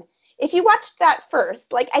Burn. If you watched that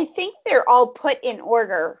first, like I think they're all put in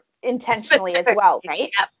order intentionally as well,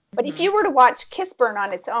 right? Yeah. But if you were to watch Kiss Burn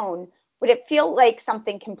on its own, would it feel like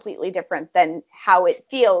something completely different than how it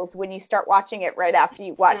feels when you start watching it right after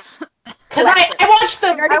you watch? Because I watched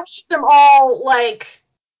them. I watched them all like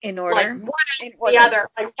In order. like one after the other,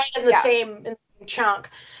 like right in the same chunk.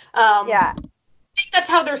 Yeah. I think that's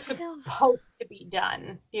how they're supposed to be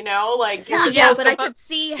done, you know? Like Yeah, but I could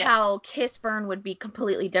see how Kiss Burn would be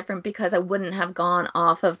completely different because I wouldn't have gone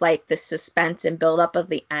off of like the suspense and build up of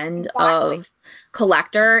the end of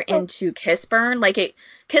Collector into Kiss Burn. Like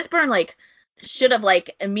Kiss Burn like should have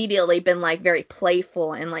like immediately been like very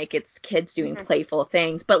playful and like it's kids doing playful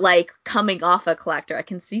things, but like coming off of Collector, I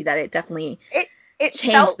can see that it definitely it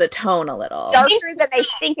changed the tone a little. Darker than I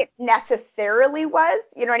think it necessarily was.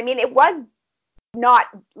 You know what I mean? It was not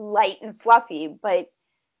light and fluffy, but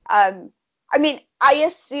I mean, I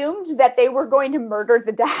assumed that they were going to murder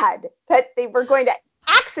the dad, that they were going to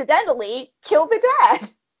accidentally kill the dad.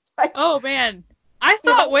 Like, oh man, I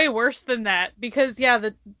thought way worse than that because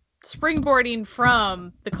the springboarding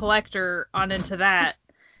from the Collector on into that,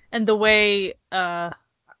 and the way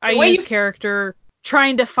IU's character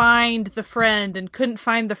trying to find the friend and couldn't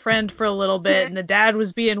find the friend for a little bit, and the dad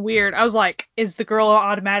was being weird. I was like, is the girl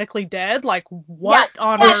automatically dead? Like, what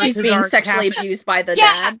on earth she's is being sexually happening? abused by the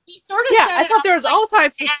dad? He sort of I thought there was all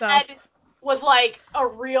types of stuff. Was like a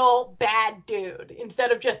real bad dude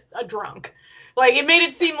instead of just a drunk. Like, it made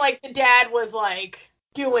it seem like the dad was like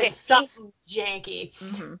doing something janky.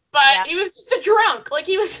 But he was just a drunk. Like,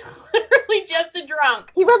 he was literally just a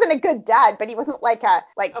drunk. He wasn't a good dad, but he wasn't like a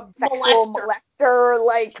sexual molester,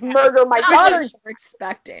 like murder my daughter. That's what we're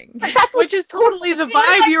expecting. Which is totally the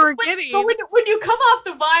vibe you were getting. So when you come off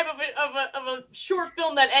the vibe of a short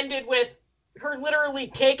film that ended with her literally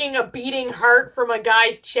taking a beating heart from a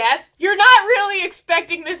guy's chest, you're not really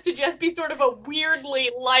expecting this to just be sort of a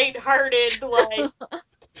weirdly lighthearted, like,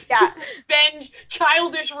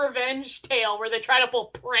 childish revenge tale where they try to pull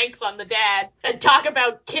pranks on the dad and talk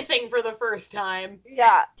about kissing for the first time.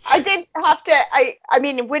 Yeah, I did have to, I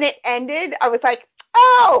mean, when it ended, I was like,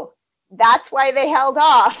 oh, that's why they held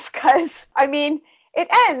off, because, I mean, it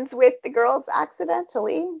ends with the girls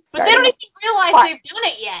accidentally. But they don't even realize they've done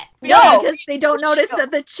it yet. No, because they don't notice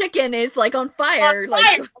that the chicken is like on fire,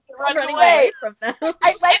 like running away from them.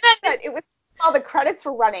 I like that it was while the credits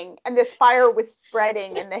were running and this fire was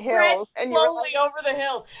spreading in the hills and slowly over the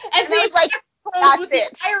hills. And so it's like with the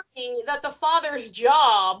irony that the father's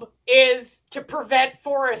job is to prevent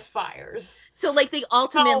forest fires. So, like, they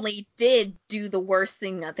ultimately did do the worst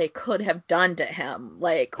thing that they could have done to him.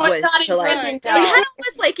 Like, but was not to, like, it kind of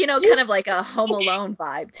was, like, you know, kind of like a Home Alone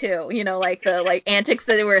vibe, too. You know, like, the, like, antics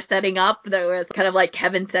that they were setting up. That was kind of like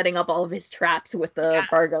Kevin setting up all of his traps with the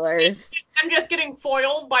burglars. I'm just getting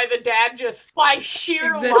foiled by the dad just by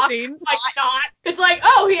sheer luck. Like, not. It's like,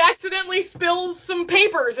 oh, he accidentally spills some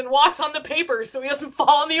papers and walks on the papers so he doesn't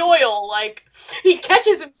fall in the oil. Like, he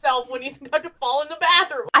catches himself when he's about to fall in the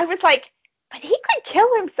bathroom. I was like, but he could kill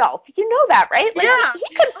himself. You know that, right? Like, yeah.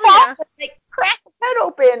 He could fall and, like, crack his head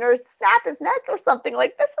open or snap his neck or something.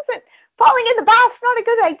 Like, this isn't, falling in the bath's not a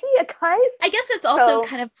good idea, guys. I guess it's also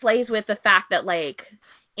kind of plays with the fact that, like,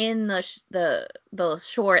 in the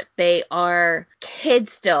short, they are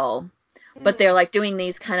kids still, but they're, like, doing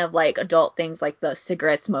these kind of, like, adult things, like the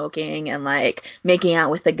cigarette smoking and, like, making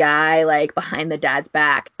out with the guy, like, behind the dad's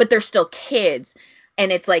back. But they're still kids. And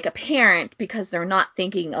it's, like, apparent because they're not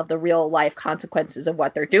thinking of the real life consequences of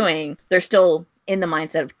what they're doing. They're still in the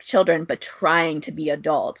mindset of children, but trying to be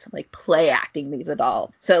adults, like, play acting these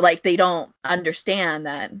adults. So, like, they don't understand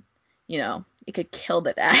that, you know, it could kill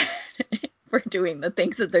the dad for doing the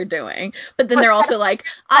things that they're doing. But then they're also like,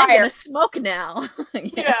 I'm going to smoke now.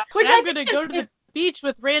 Which I'm going to go to the beach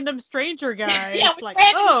with random stranger guys. Yeah, with like,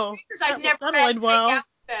 random strangers I've never that'll met end well. hang out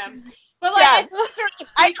with them. But, like, it sort of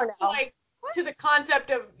speaks to, like, to the concept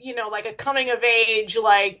of, you know, like, a coming of age,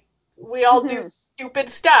 like, we all do stupid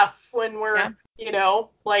stuff when we're you know,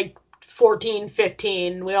 like 14,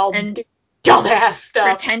 15. We all And do dumbass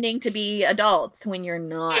stuff. pretending to be adults when you're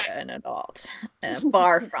not an adult.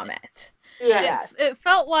 Far from it. Yeah. It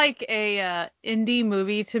felt like a indie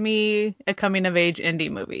movie to me, a coming of age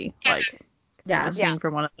indie movie. Like, Yeah. a scene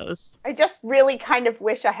from one of those. I just really kind of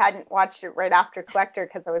wish I hadn't watched it right after Collector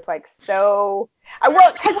because I was like so. I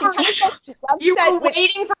will because You were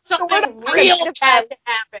waiting for something real bad to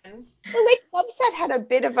happen. Well, like Loveset had a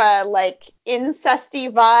bit of a like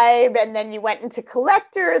incesty vibe, and then you went into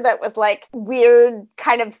Collector that was like weird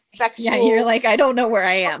kind of sexual. Yeah, you're like, I don't know where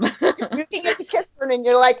I am. Moving into Kissburn, and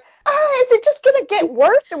you're like, is it just gonna get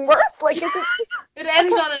worse and worse? Like, is it? It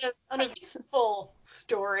ends on a wistful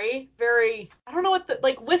story. Very, I don't know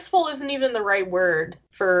what wistful isn't even the right word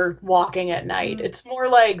for walking at night. It's more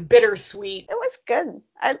like bittersweet. It was good.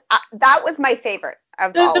 That was my favorite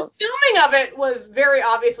of all. The filming of it was very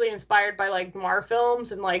obviously inspired by like Noir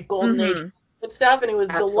films and like Golden Age and stuff, and it was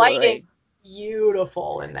the lighting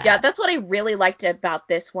beautiful in that. Yeah, that's what I really liked about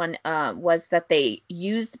this one, was that they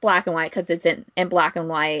used black and white because it's in black and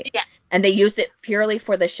white. Yeah. And they used it purely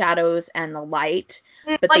for the shadows and the light,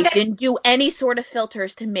 but Like they didn't do any sort of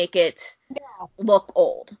filters to make it look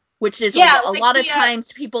old. Which is Yeah, a lot of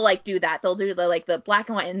times people like do that. They'll do the black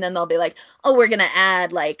and white, and then they'll be like, oh, we're gonna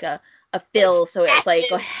add like a fill, so it's like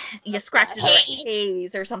scratches or a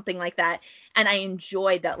haze or something like that. And I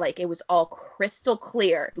enjoyed that, like, it was all crystal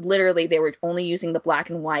clear. Literally, they were only using the black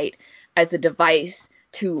and white as a device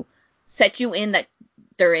to set you in that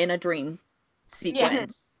they're in a dream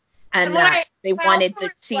sequence. And that they wanted to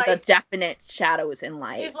see the definite shadows in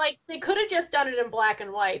light. It's like they could have just done it in black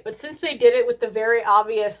and white, but since they did it with the very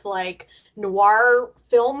obvious like noir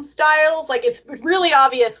film styles, like it's really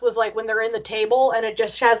obvious was like when they're in the table and it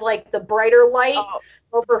just has like the brighter light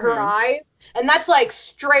over her eyes, and that's like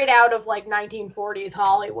straight out of like 1940s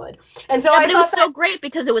Hollywood. And so but it was so great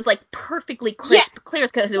because it was like perfectly crisp, clear,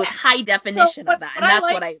 because it was high definition of that, and that's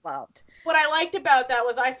what I loved. What I liked about that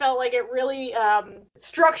was I felt like it really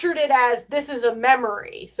structured it as this is a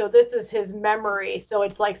memory. So this is his memory. So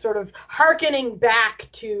it's like sort of hearkening back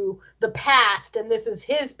to the past, and this is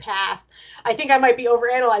his past. I think I might be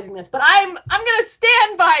overanalyzing this, but I'm gonna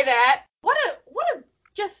stand by that. What a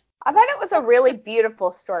just. I thought it was a really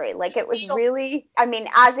beautiful story. Like, it was really, I mean,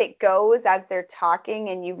 as it goes, as they're talking,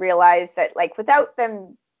 and you realize that, like, without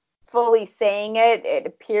them fully saying it, it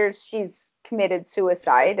appears she's committed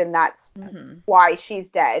suicide, and that's why she's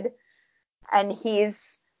dead. And he's,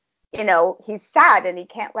 you know, he's sad, and he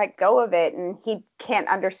can't let go of it, and he can't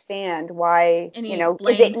understand why, you know,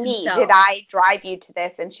 is it me? Himself. Did I drive you to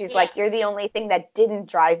this? And she's like, you're the only thing that didn't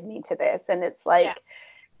drive me to this. And it's like,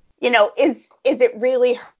 you know, is it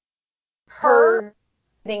really her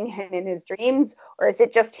him in his dreams, or is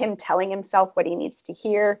it just him telling himself what he needs to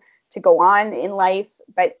hear to go on in life?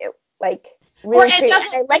 But it, like, really, or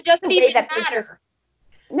it doesn't even matter.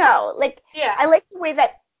 I like the way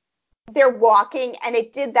that they're walking, and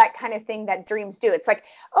it did that kind of thing that dreams do. It's like,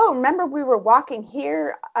 oh, remember we were walking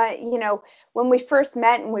here, you know, when we first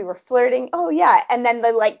met and we were flirting. Oh yeah, and then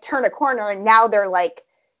they like turn a corner, and now they're like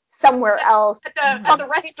somewhere else at the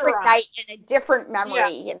restaurant night in a different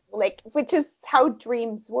memory, you know, like, which is how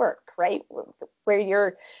dreams work, right? Where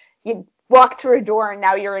you walk through a door and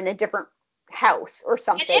now you're in a different house or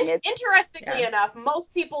something. And interestingly enough,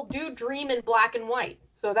 most people do dream in black and white,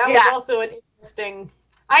 so that was also an interesting.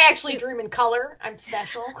 I actually dream in color. I'm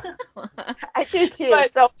special. I do too.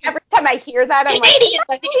 But so every time I hear that, I'm Canadians,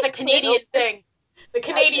 I think it's a Canadian thing. The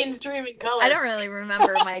Canadians dream in color. I don't really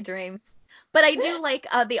remember my dreams. But I do like,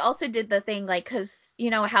 they also did the thing, like, because you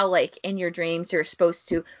know how, like, in your dreams you're supposed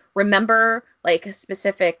to remember, like,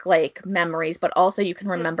 specific, like, memories, but also you can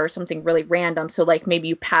remember something really random. So, like, maybe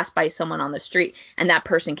you pass by someone on the street and that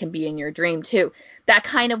person can be in your dream, too. That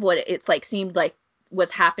kind of what it's, like, seemed like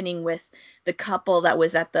was happening with the couple that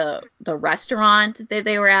was at the restaurant that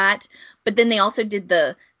they were at. But then they also did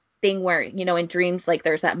the thing where, you know, in dreams, like,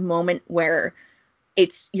 there's that moment where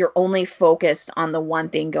you're only focused on the one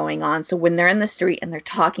thing going on. So when they're in the street and they're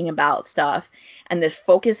talking about stuff and they're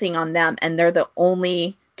focusing on them and they're the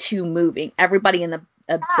only two moving, everybody in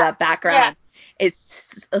the background,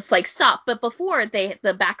 it's like stop. But before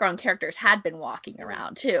the background characters had been walking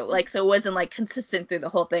around too. Like, so it wasn't like consistent through the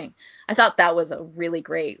whole thing. I thought that was a really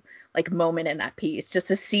great like moment in that piece, just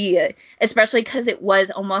to see it, especially because it was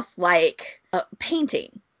almost like a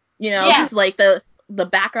painting, you know, because like the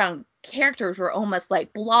background characters were almost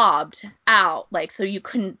like blobbed out, like, so you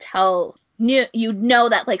couldn't tell, you'd know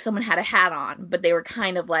that like someone had a hat on, but they were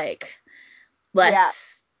kind of like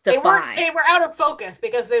less defined. They were out of focus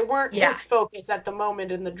because they weren't his focus at the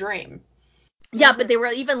moment in the dream. Yeah, but they were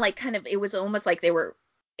even like kind of, it was almost like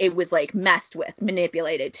it was like messed with,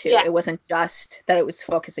 manipulated too. Yeah. It wasn't just that it was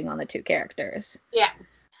focusing on the two characters. Yeah.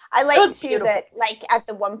 I It like was too beautiful. that, like, at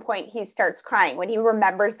the one point he starts crying when he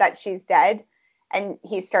remembers that she's dead, and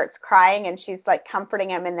he starts crying, and she's like comforting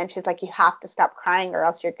him, and then she's like, "You have to stop crying, or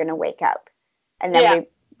else you're gonna wake up, and then Yeah.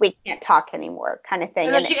 we can't talk anymore," kind of thing.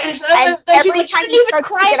 And then she's and like, every you time didn't he even starts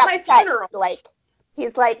to cry get at my upset, funeral. like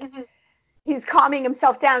he's like Mhm. he's calming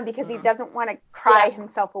himself down because he doesn't want to cry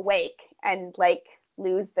himself awake and like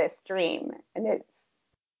lose this dream, and it's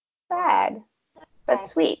sad but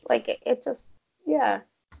sweet. Like it just, yeah.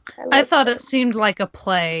 I thought it seemed like a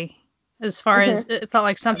play, as far as it felt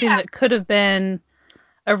like something that could have been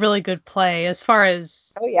a really good play, as far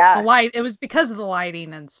as Oh yeah. the light. It was because of the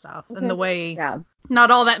lighting and stuff, and the way not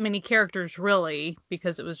all that many characters really,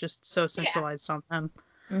 because it was just so centralized on them.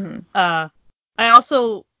 Mm-hmm. I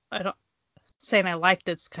don't saying I liked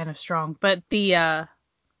it's kind of strong, but the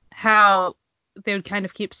how they would kind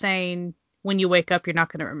of keep saying, when you wake up, you're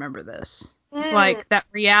not going to remember this. Like that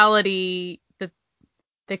reality that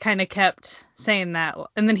they kind of kept saying that,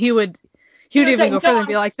 and then he would even go further and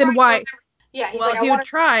be like, then why? Yeah, Well, he would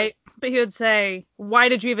try, but he would say, why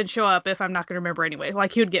did you even show up if I'm not going to remember anyway?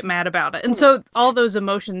 Like, he would get mad about it. And so all those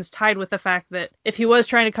emotions tied with the fact that if he was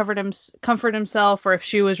trying to comfort himself, or if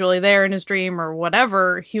she was really there in his dream or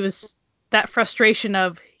whatever, he was that frustration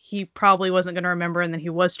of he probably wasn't going to remember, and then he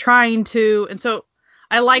was trying to. And so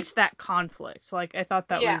I liked that conflict. Like, I thought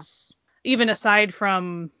that was, even aside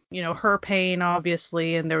from, her pain,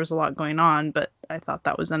 obviously, and there was a lot going on, but I thought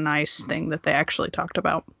that was a nice thing that they actually talked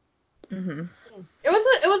about. Mm-hmm.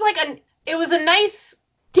 It was a nice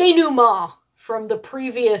denouement from the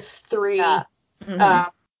previous three. Yeah.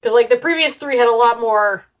 Because like the previous three had a lot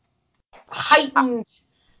more heightened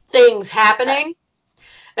things happening,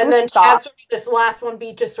 and then had sort of this last one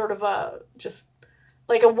be just sort of a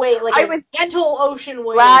wave, like a gentle ocean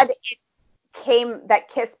wave. Glad that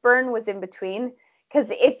kiss burn was in between, because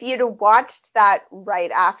if you'd have watched that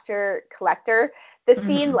right after Collector, the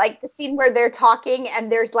scene, like the scene where they're talking and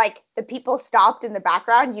there's like the people stopped in the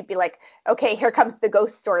background, you'd be like, okay, here comes the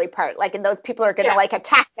ghost story part, like, and those people are gonna like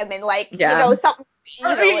attack them and like something.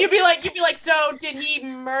 You'd be like, so did he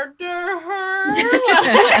murder her?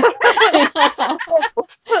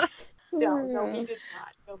 No, he did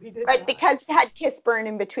not. No, he did not. But because you had kiss burn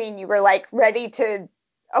in between, you were like ready to,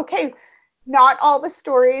 okay, not all the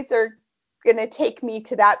stories are gonna take me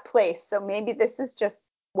to that place, so maybe this is just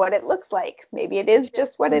what it looks like. Maybe it is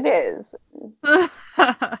just what it is.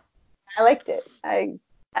 I liked it.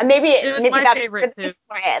 Maybe my favorite too.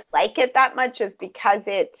 Why I like it that much is because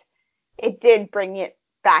it did bring it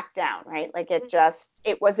back down, right? Like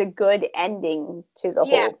it was a good ending to the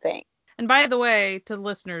whole thing. And by the way, to the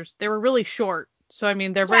listeners, they were really short, so I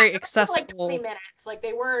mean they're very accessible. Like 20 minutes, like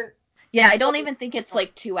they weren't. Yeah, I don't even think it's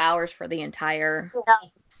like 2 hours for the entire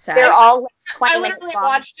set. They're all like 20 I minutes literally long.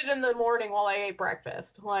 watched it in the morning while I ate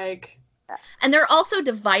breakfast. Like. And they're also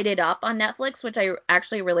divided up on Netflix, which I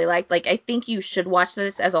actually really like. Like, I think you should watch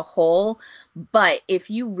this as a whole, but if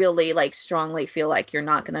you really like strongly feel like you're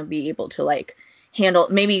not gonna be able to like handle,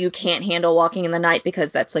 maybe you can't handle Walking in the Night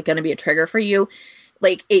because that's like gonna be a trigger for you.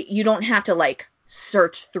 Like, you don't have to like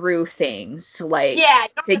search through things to like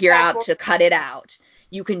figure out to cut it out.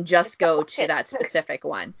 You can just go to that specific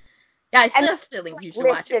one. Yeah, I still feel like you should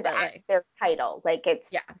watch it. But like, their title, like it's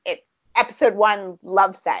episode 1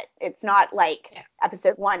 Love Set. It's not like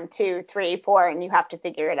episode 1, 2, 3, 4, and you have to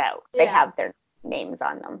figure it out. They have their names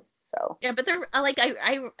on them. So yeah, but they're like,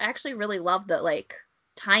 I actually really love the like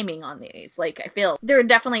timing on these. Like, I feel there are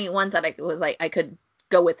definitely ones that I was like, I could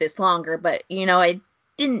go with this longer, but I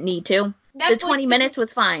didn't need to. The 20 minutes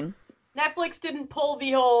was fine. Netflix didn't pull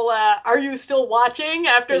the whole, are you still watching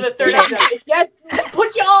after the third episode? Yes,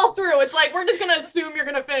 put you all through. It's like, we're just going to assume you're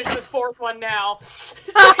going to finish this fourth one now.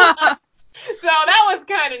 So that was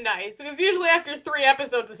kind of nice. Because usually after 3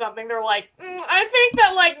 episodes of something, they're like, I think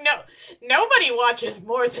that, like, nobody watches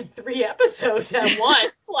more than 3 episodes at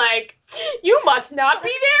once. Like, you must not be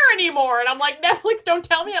there anymore. And I'm like, Netflix, don't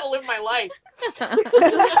tell me how to live my life.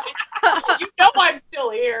 I'm still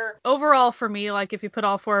here. Overall, for me, like, if you put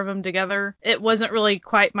all 4 of them together, it wasn't really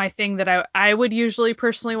quite my thing that I would usually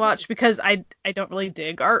personally watch, because I don't really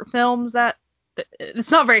dig art films. That it's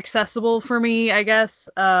not very accessible for me, I guess.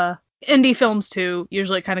 Indie films too,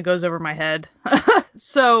 usually it kind of goes over my head.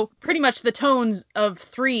 So pretty much the tones of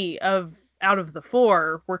 3 out of the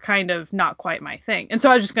 4 were kind of not quite my thing. And so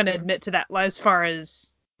I was just going to admit to that, as far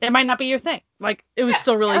as it might not be your thing. Like, it was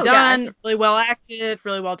still really done, really well acted,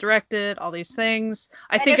 really well directed, all these things.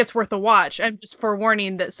 I think it's worth a watch. I'm just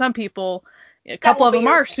forewarning that some people A couple of will be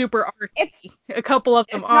them your are thing. super artsy. A couple of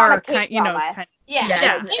them It's not a are kind, K-drama. kind. Yeah,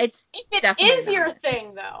 Yeah, it's if it definitely is your not.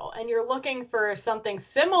 thing though, and you're looking for something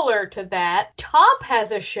similar to that, Top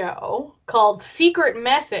has a show called Secret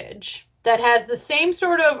Message that has the same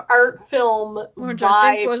sort of art film Which vibe.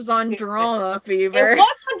 I think was on to it. Drama It Fever. was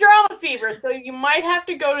on Drama Fever, so you might have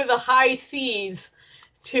to go to the high seas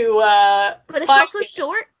to But it's find also it.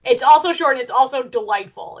 short. It's also short and it's also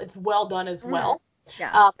delightful. It's well done as well.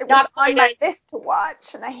 Yeah. It was Not on quite my as list to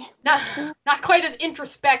watch, and I not quite as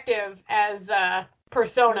introspective as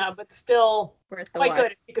Persona, but still Worth the quite watch.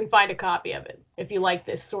 good if you can find a copy of it, if you like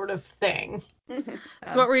this sort of thing.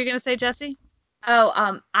 So what were you gonna say, Jesse?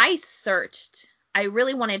 I searched. I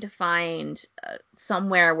really wanted to find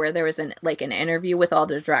somewhere where there was an interview with all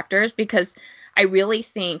the directors, because I really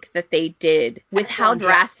think that they did, with how Excellent job.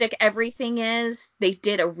 drastic everything is, they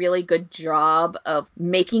did a really good job of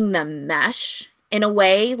making them mesh in a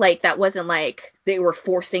way. Like, that wasn't like they were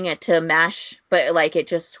forcing it to mesh, but like it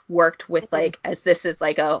just worked with like, as this is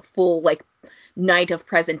like a full like night of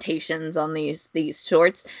presentations on these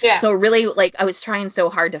shorts. Yeah. So really, like, I was trying so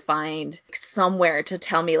hard to find somewhere to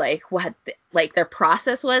tell me like what like their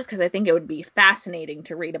process was, because I think it would be fascinating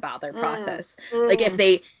to read about their process. Like if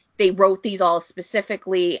they wrote these all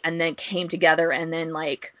specifically and then came together and then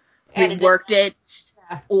like Edited. reworked it,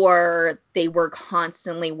 Yeah. or they were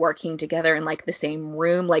constantly working together in like the same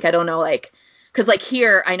room. Like, I don't know, like, because like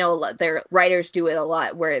here I know a lot, their writers do it a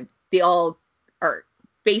lot where they all are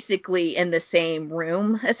basically in the same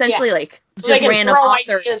room essentially. Like So they just can random throw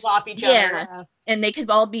authors. ideas off each Yeah. other. And they could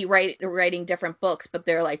all be writing different books, but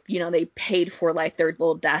they're like, they paid for like their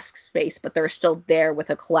little desk space, but they're still there with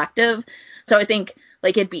a collective. So I think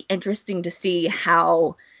like it'd be interesting to see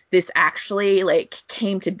how this actually like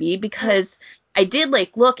came to be, because I did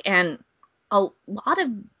like look, and a lot of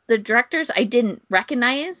the directors I didn't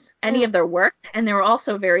recognize any of their work, and they were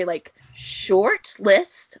also very like short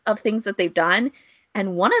list of things that they've done.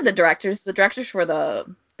 And one of the directors for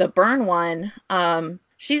the Burn one,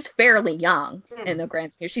 she's fairly young in the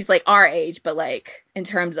grand scheme. She's like our age, but like in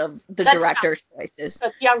terms of the That's director's choices.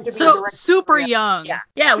 That's young to be a So director. super young. Yeah,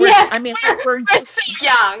 Yes, I mean, we're so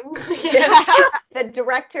young. the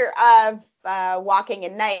director of Walking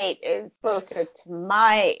at Night is closer to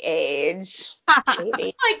my age.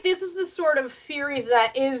 Maybe. Like, this is the sort of series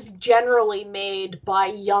that is generally made by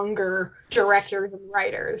younger directors and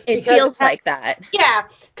writers. It feels like that. Yeah,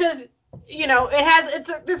 because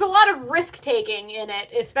there's a lot of risk taking in it,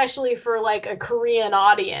 especially for like a Korean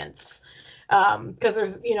audience. Because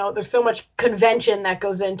there's so much convention that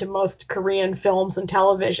goes into most Korean films and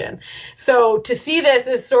television. So to see this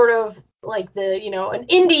as sort of like an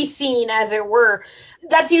indie scene, as it were,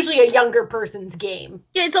 that's usually a younger person's game.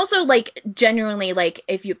 Yeah, it's also like genuinely like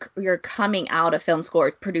if you're coming out of film school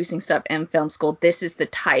or producing stuff in film school, this is the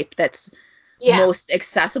type that's most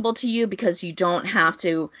accessible to you, because you don't have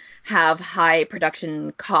to have high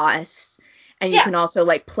production costs, and you can also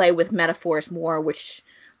like play with metaphors more, which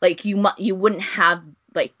like you wouldn't have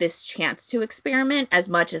like this chance to experiment as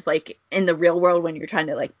much as like in the real world when you're trying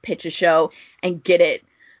to like pitch a show and get it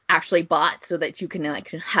actually bought so that you can like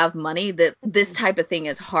have money. That this type of thing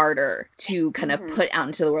is harder to kind of put out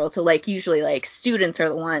into the world. So like usually like students are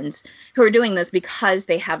the ones who are doing this because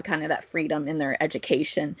they have kind of that freedom in their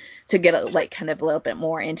education to get like kind of a little bit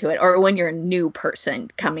more into it. Or when you're a new person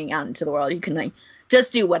coming out into the world, you can like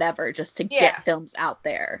just do whatever just to get films out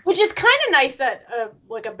there. Which is kind of nice that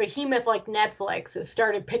like a behemoth like Netflix has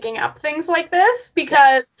started picking up things like this,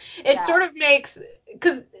 because it sort of makes,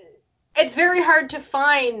 because it's very hard to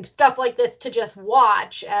find stuff like this to just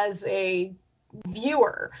watch as a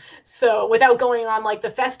viewer. So without going on like the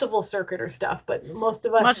festival circuit or stuff, but most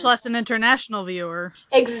of us Much less an international viewer.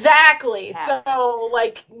 Exactly. Yeah. So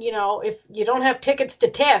like, if you don't have tickets to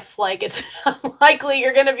TIFF, like it's unlikely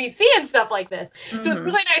you're going to be seeing stuff like this. So it's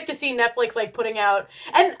really nice to see Netflix like putting out,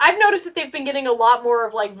 and I've noticed that they've been getting a lot more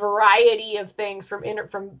of like variety of things from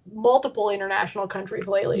multiple international countries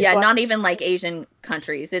lately. Yeah, So not even like Asian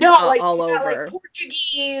countries. It's all over. Like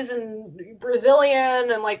Portuguese and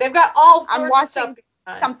Brazilian, and like they've got all sorts I'm of watching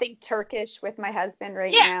stuff. something Turkish with my husband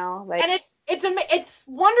right now. Like, and it's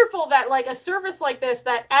wonderful that like a service like this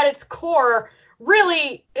that at its core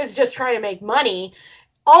really is just trying to make money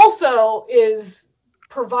also is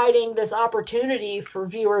providing this opportunity for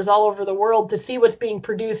viewers all over the world to see what's being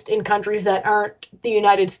produced in countries that aren't the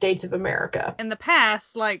United States of America. In the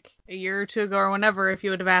past, like a year or two ago or whenever, if you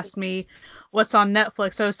would have asked me what's on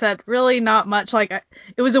Netflix, I said really not much. Like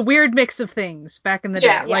it was a weird mix of things back in the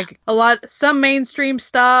day. Like some mainstream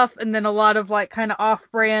stuff, and then a lot of like kind of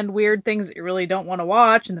off-brand weird things that you really don't want to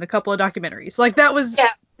watch, and then a couple of documentaries. Like that was. Yeah.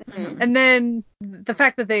 And then the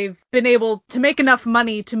fact that they've been able to make enough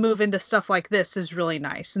money to move into stuff like this is really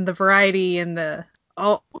nice, and the variety and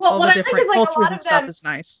all the different cultures and stuff is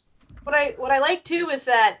nice. What I like too is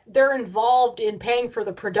that they're involved in paying for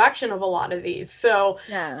the production of a lot of these, so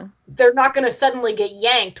they're not going to suddenly get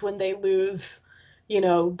yanked when they lose,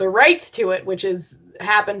 the rights to it, which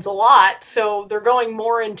happens a lot. So they're going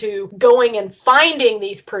more into going and finding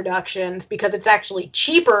these productions because it's actually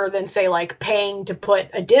cheaper than, say, like paying to put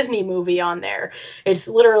a Disney movie on there. It's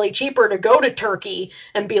literally cheaper to go to Turkey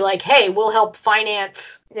and be like, hey, we'll help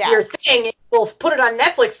finance your thing. We'll put it on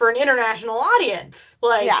Netflix for an international audience.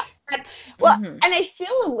 Like, that's... Well, and I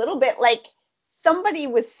feel a little bit like somebody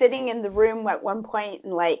was sitting in the room at one point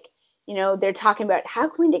and like, they're talking about how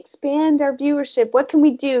can we expand our viewership? What can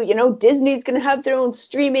we do? Disney's going to have their own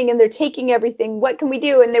streaming and they're taking everything. What can we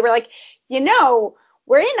do? And they were like,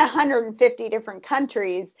 we're in 150 different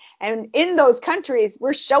countries. And in those countries,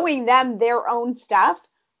 we're showing them their own stuff.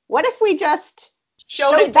 What if we just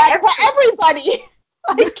showed that to everybody?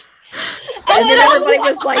 And then everybody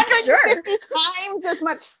was like, sure. Times as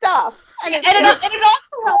much stuff. And it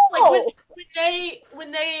also helps, like,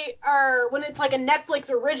 when it's like a Netflix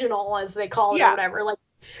original, as they call it, or whatever, like,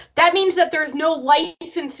 that means that there's no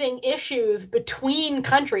licensing issues between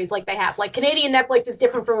countries like they have. Like, Canadian Netflix is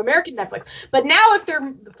different from American Netflix. But now if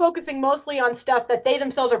they're focusing mostly on stuff that they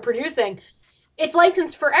themselves are producing, it's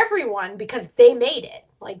licensed for everyone because they made it.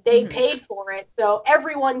 Like, they paid for it, so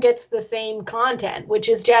everyone gets the same content, which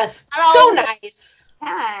is just so nice.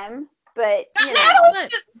 But,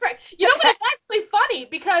 but it's actually funny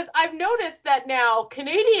because I've noticed that now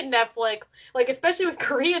Canadian Netflix, like especially with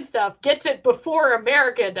Korean stuff, gets it before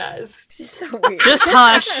America does. It's so weird. Just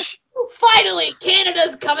hush. Finally,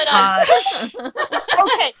 Canada's coming on.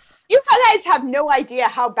 Okay. You guys have no idea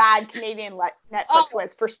how bad Canadian Netflix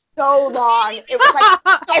was for so long. It was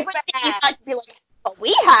like everybody had to be like, but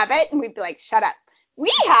we have it, and we'd be like, shut up.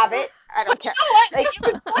 We have it. I don't care. You know what? Like,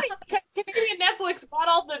 it was funny because Canadian Netflix bought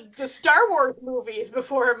all the Star Wars movies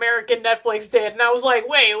before American Netflix did, and I was like,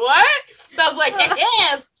 wait, what? And I was like,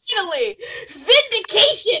 yeah, finally,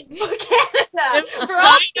 vindication for Canada. It's a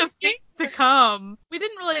sign of things to come. We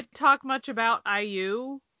didn't really talk much about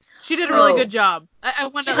IU. She did a really good job. I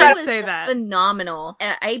want to say that. Phenomenal.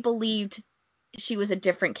 I believed she was a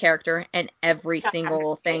different character in every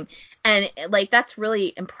single thing. And, like, that's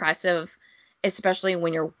really impressive, especially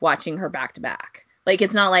when you're watching her back to back. Like,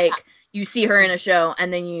 it's not like you see her in a show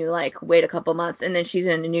and then you, like, wait a couple months and then she's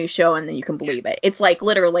in a new show and then you can believe it. It's, like,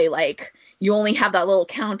 literally, like, you only have that little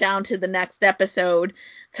countdown to the next episode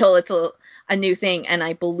till it's a new thing. And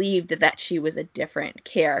I believed that she was a different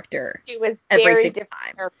character. She was very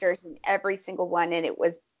different characters in every single one, and it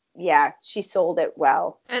was, she sold it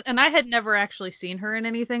well. And I had never actually seen her in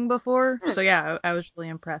anything before, so I was really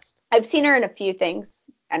impressed. I've seen her in a few things,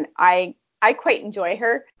 and I quite enjoy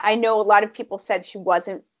her. I know a lot of people said she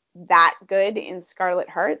wasn't that good in Scarlet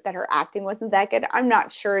Heart, that her acting wasn't that good. I'm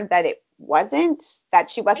not sure that it wasn't, that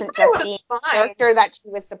she wasn't just being the character that she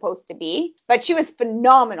was supposed to be, but she was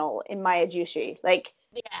phenomenal in Maya Jushi. Like,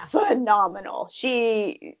 phenomenal.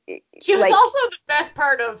 She was like, also the best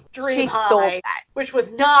part of Dream High, which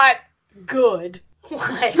was not good.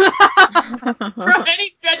 Like, from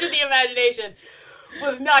any stretch of the imagination,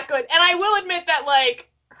 was not good. And I will admit that, like,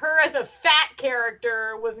 her as a fat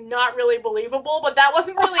character was not really believable, but that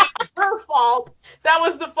wasn't really her fault. That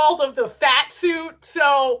was the fault of the fat suit.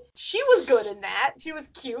 So she was good in that. She was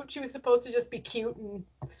cute. She was supposed to just be cute and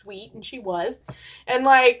sweet, and she was. And,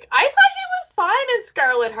 like, I thought she was fine in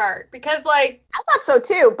Scarlet Heart because, like, I thought so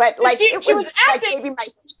too, but like she was acting, like maybe my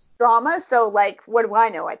drama. So like, what do I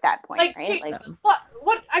know at that point, like, right?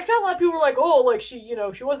 What I felt a lot of people were like, oh, like she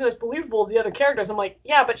wasn't as believable as the other characters. I'm like,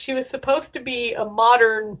 yeah, but she was supposed to be a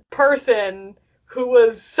modern person who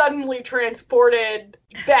was suddenly transported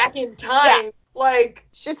back in time. Yeah. Like,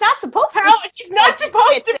 she's not supposed to. She's not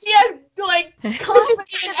supposed to be as, like, confident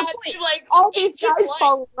as, like, all these guys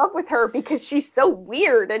fall in love with her because she's so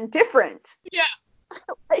weird and different. Yeah.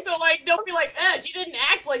 So, like, don't be like, she didn't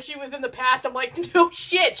act like she was in the past. I'm like, no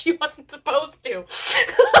shit, she wasn't supposed to. You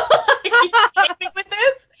kidding me with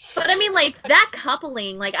this? But, I mean, like, that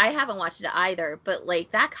coupling, like, I haven't watched it either, but,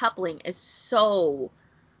 like, that coupling is so,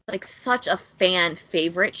 like, such a fan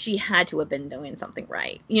favorite. She had to have been doing something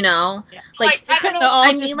right, you know? Yeah. Like,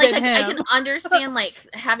 I mean, like, I can understand, like,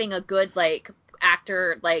 having a good, like,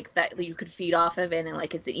 actor like that you could feed off of it and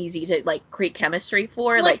like it's easy to like create chemistry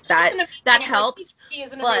for, like that helps.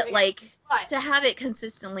 But like to have it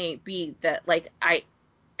consistently be that like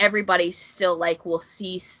everybody still like will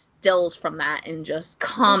see stills from that and just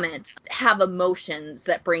comment, have emotions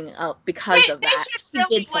that bring up because of that.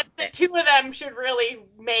 Really, like, the two of them should really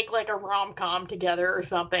make like a rom-com together or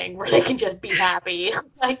something where they can just be happy.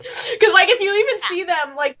 Like, because like if you even see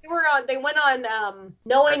them, like they went on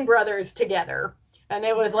Knowing Brothers together, and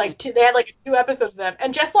it was like they had like 2 episodes of them,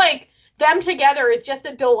 and just like them together is just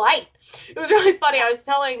a delight. It was really funny. I was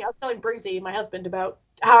telling Briggsy, my husband, about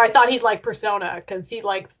how I thought he'd like Persona because he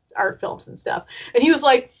likes art films and stuff, and he was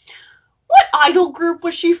like, "What idol group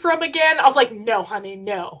was she from again?" I was like, "No, honey,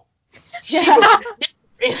 no. She was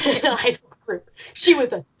in an idol group. She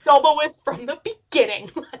was a soloist from the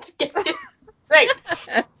beginning. Let's get this right."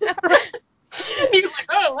 He was like,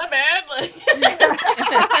 "Oh, my bad." Like,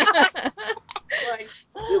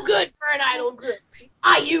 too good for an idol group.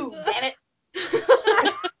 IU, damn it.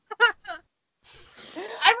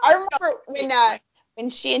 I remember when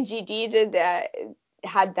she and GD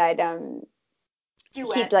had that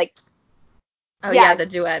duet. like, the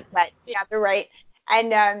duet. Yeah, they're right.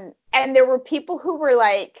 And there were people who were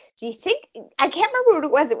like, do you think, I can't remember what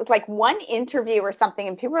it was. It was like one interview or something,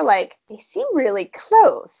 and people were like, they seem really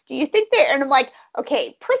close. Do you think they're, and I'm like,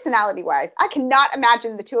 okay, personality wise, I cannot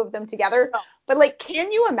imagine the two of them together. No. But like,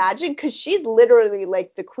 can you imagine? Because she's literally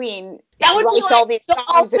like the queen. That would be like all these the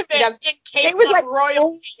ultimate in K-pop. They would like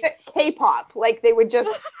royal K-pop. Like they would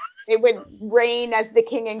just, they would reign as the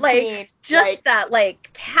king and queen. Just like, that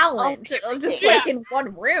like talent, just like in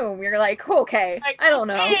one room. You're like, okay, like, I don't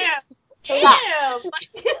know. Damn.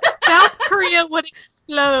 South Korea would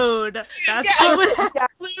explode. That's what would happen.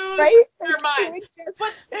 Right? Their mind.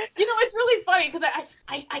 But you know, it's really funny because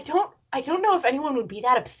I don't know if anyone would be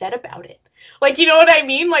that upset about it. Like, you know what I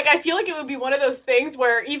mean? Like, I feel like it would be one of those things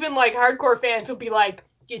where even like hardcore fans would be like,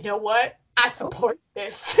 you know what? I support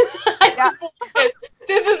this. I support this.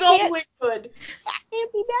 This is only good. That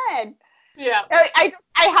can't be bad. Yeah.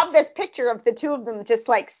 I have this picture of the two of them just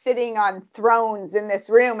like sitting on thrones in this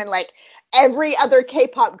room, and like every other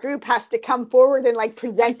K-pop group has to come forward and like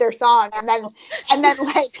present their song, and then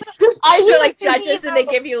like they're like judges and they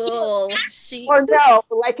give you a little sheet. Or no,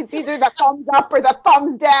 like it's either the thumbs up or the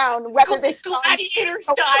thumbs down. Whether they gladiator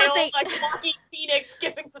style, like Joaquin Phoenix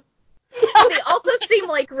giving the. They also seem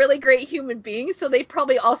like really great human beings, so they'd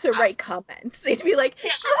probably also write comments. They'd be like,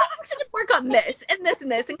 "I should work on this and this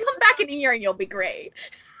and this, and come back in a year and you'll be great."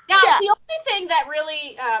 Now, the only thing that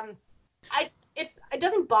really, it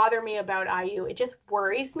doesn't bother me about IU. It just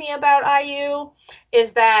worries me about IU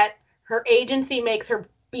is that her agency makes her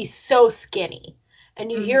be so skinny,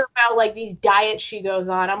 and you hear about like these diets she goes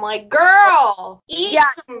on. I'm like, girl, eat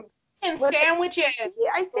some sandwiches.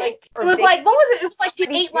 I think like it was like, what was it? It was like she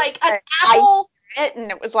ate like an apple.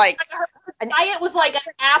 And it was like her diet was like an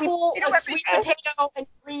apple, a sweet potato, and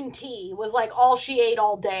green tea was like all she ate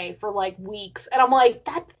all day for like weeks. And I'm like,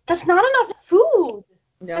 that's not enough food.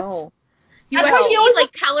 No. You have to eat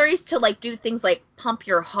like calories to like do things like pump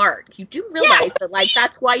your heart. You do realize that like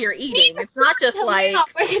that's why you're eating. It's not just like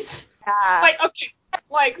like okay,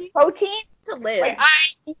 like protein to live. Like,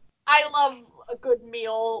 I love a good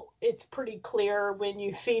meal. It's pretty clear when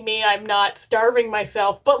you see me. I'm not starving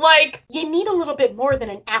myself. But, like, you need a little bit more than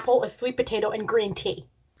an apple, a sweet potato, and green tea.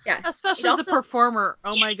 Yeah. Especially as a performer.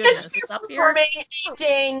 Oh, my goodness. You're performing,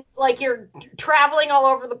 acting, like, you're traveling all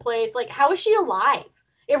over the place. Like, how is she alive?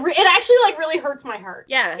 It actually, like, really hurts my heart.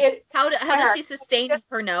 Yeah. How does she sustain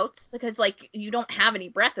her notes? Because, like, you don't have any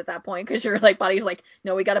breath at that point because your, like, body's like,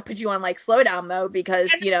 no, we got to put you on, like, slow down mode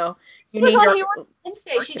because, you know, you need your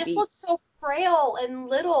She just looks so frail and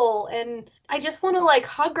little, and I just want to, like,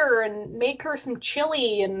 hug her and make her some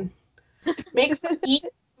chili and make her eat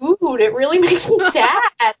food. It really makes me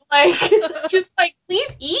sad. Like, just, like,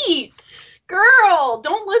 please eat. Girl,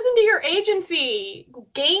 don't listen to your agency.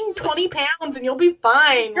 Gain 20 pounds and you'll be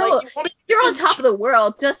fine. Girl, like, you're on top of the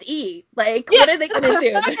world. Just eat. Like, what are they gonna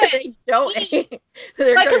do? They don't eat.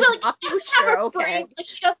 They're like, gonna like, you. Sure, okay. Like,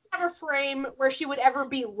 she doesn't have a frame where she would ever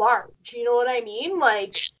be large. You know what I mean?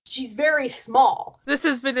 Like, she's very small. This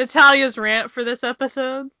has been Natalia's rant for this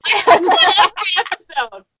episode. Every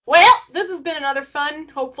episode. Well, this has been another fun,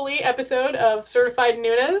 hopefully, episode of Certified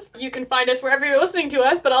Nunas. You can find us wherever you're listening to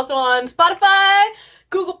us, but also on Spotify,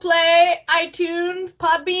 Google Play, iTunes,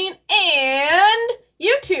 Podbean, and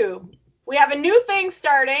YouTube. We have a new thing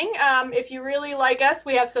starting. If you really like us,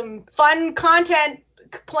 we have some fun content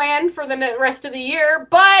planned for the rest of the year,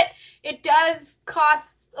 but it does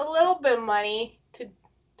cost a little bit of money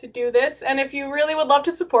to do this. And if you really would love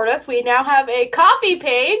to support us, we now have a Ko-fi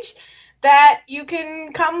page that you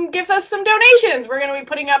can come give us some donations. We're going to be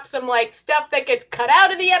putting up some like stuff that gets cut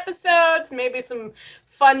out of the episodes, maybe some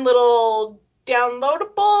fun little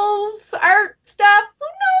downloadables, art stuff. Who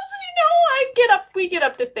knows? We get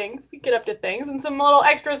up to things. We get up to things and some little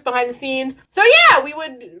extras behind the scenes. So yeah, we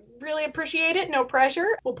would really appreciate it. No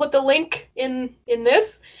pressure. We'll put the link in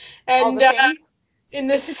this and in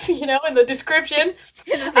this, in the description.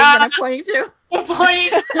 In the thing that I'm pointing to.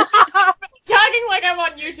 Talking like I'm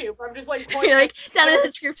on YouTube. I'm just like pointing. You're like down in the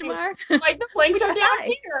description bar. Like the links are down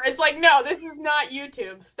here. It's like, no, this is not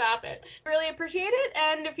YouTube. Stop it. Really appreciate it.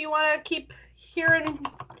 And if you want to keep hearing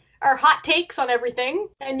our hot takes on everything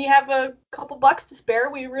and you have a couple bucks to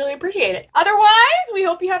spare, we really appreciate it. Otherwise, we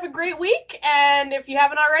hope you have a great week. And if you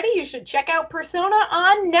haven't already, you should check out Persona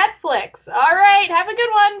on Netflix. All right. Have a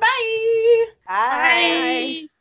good one. Bye. Bye.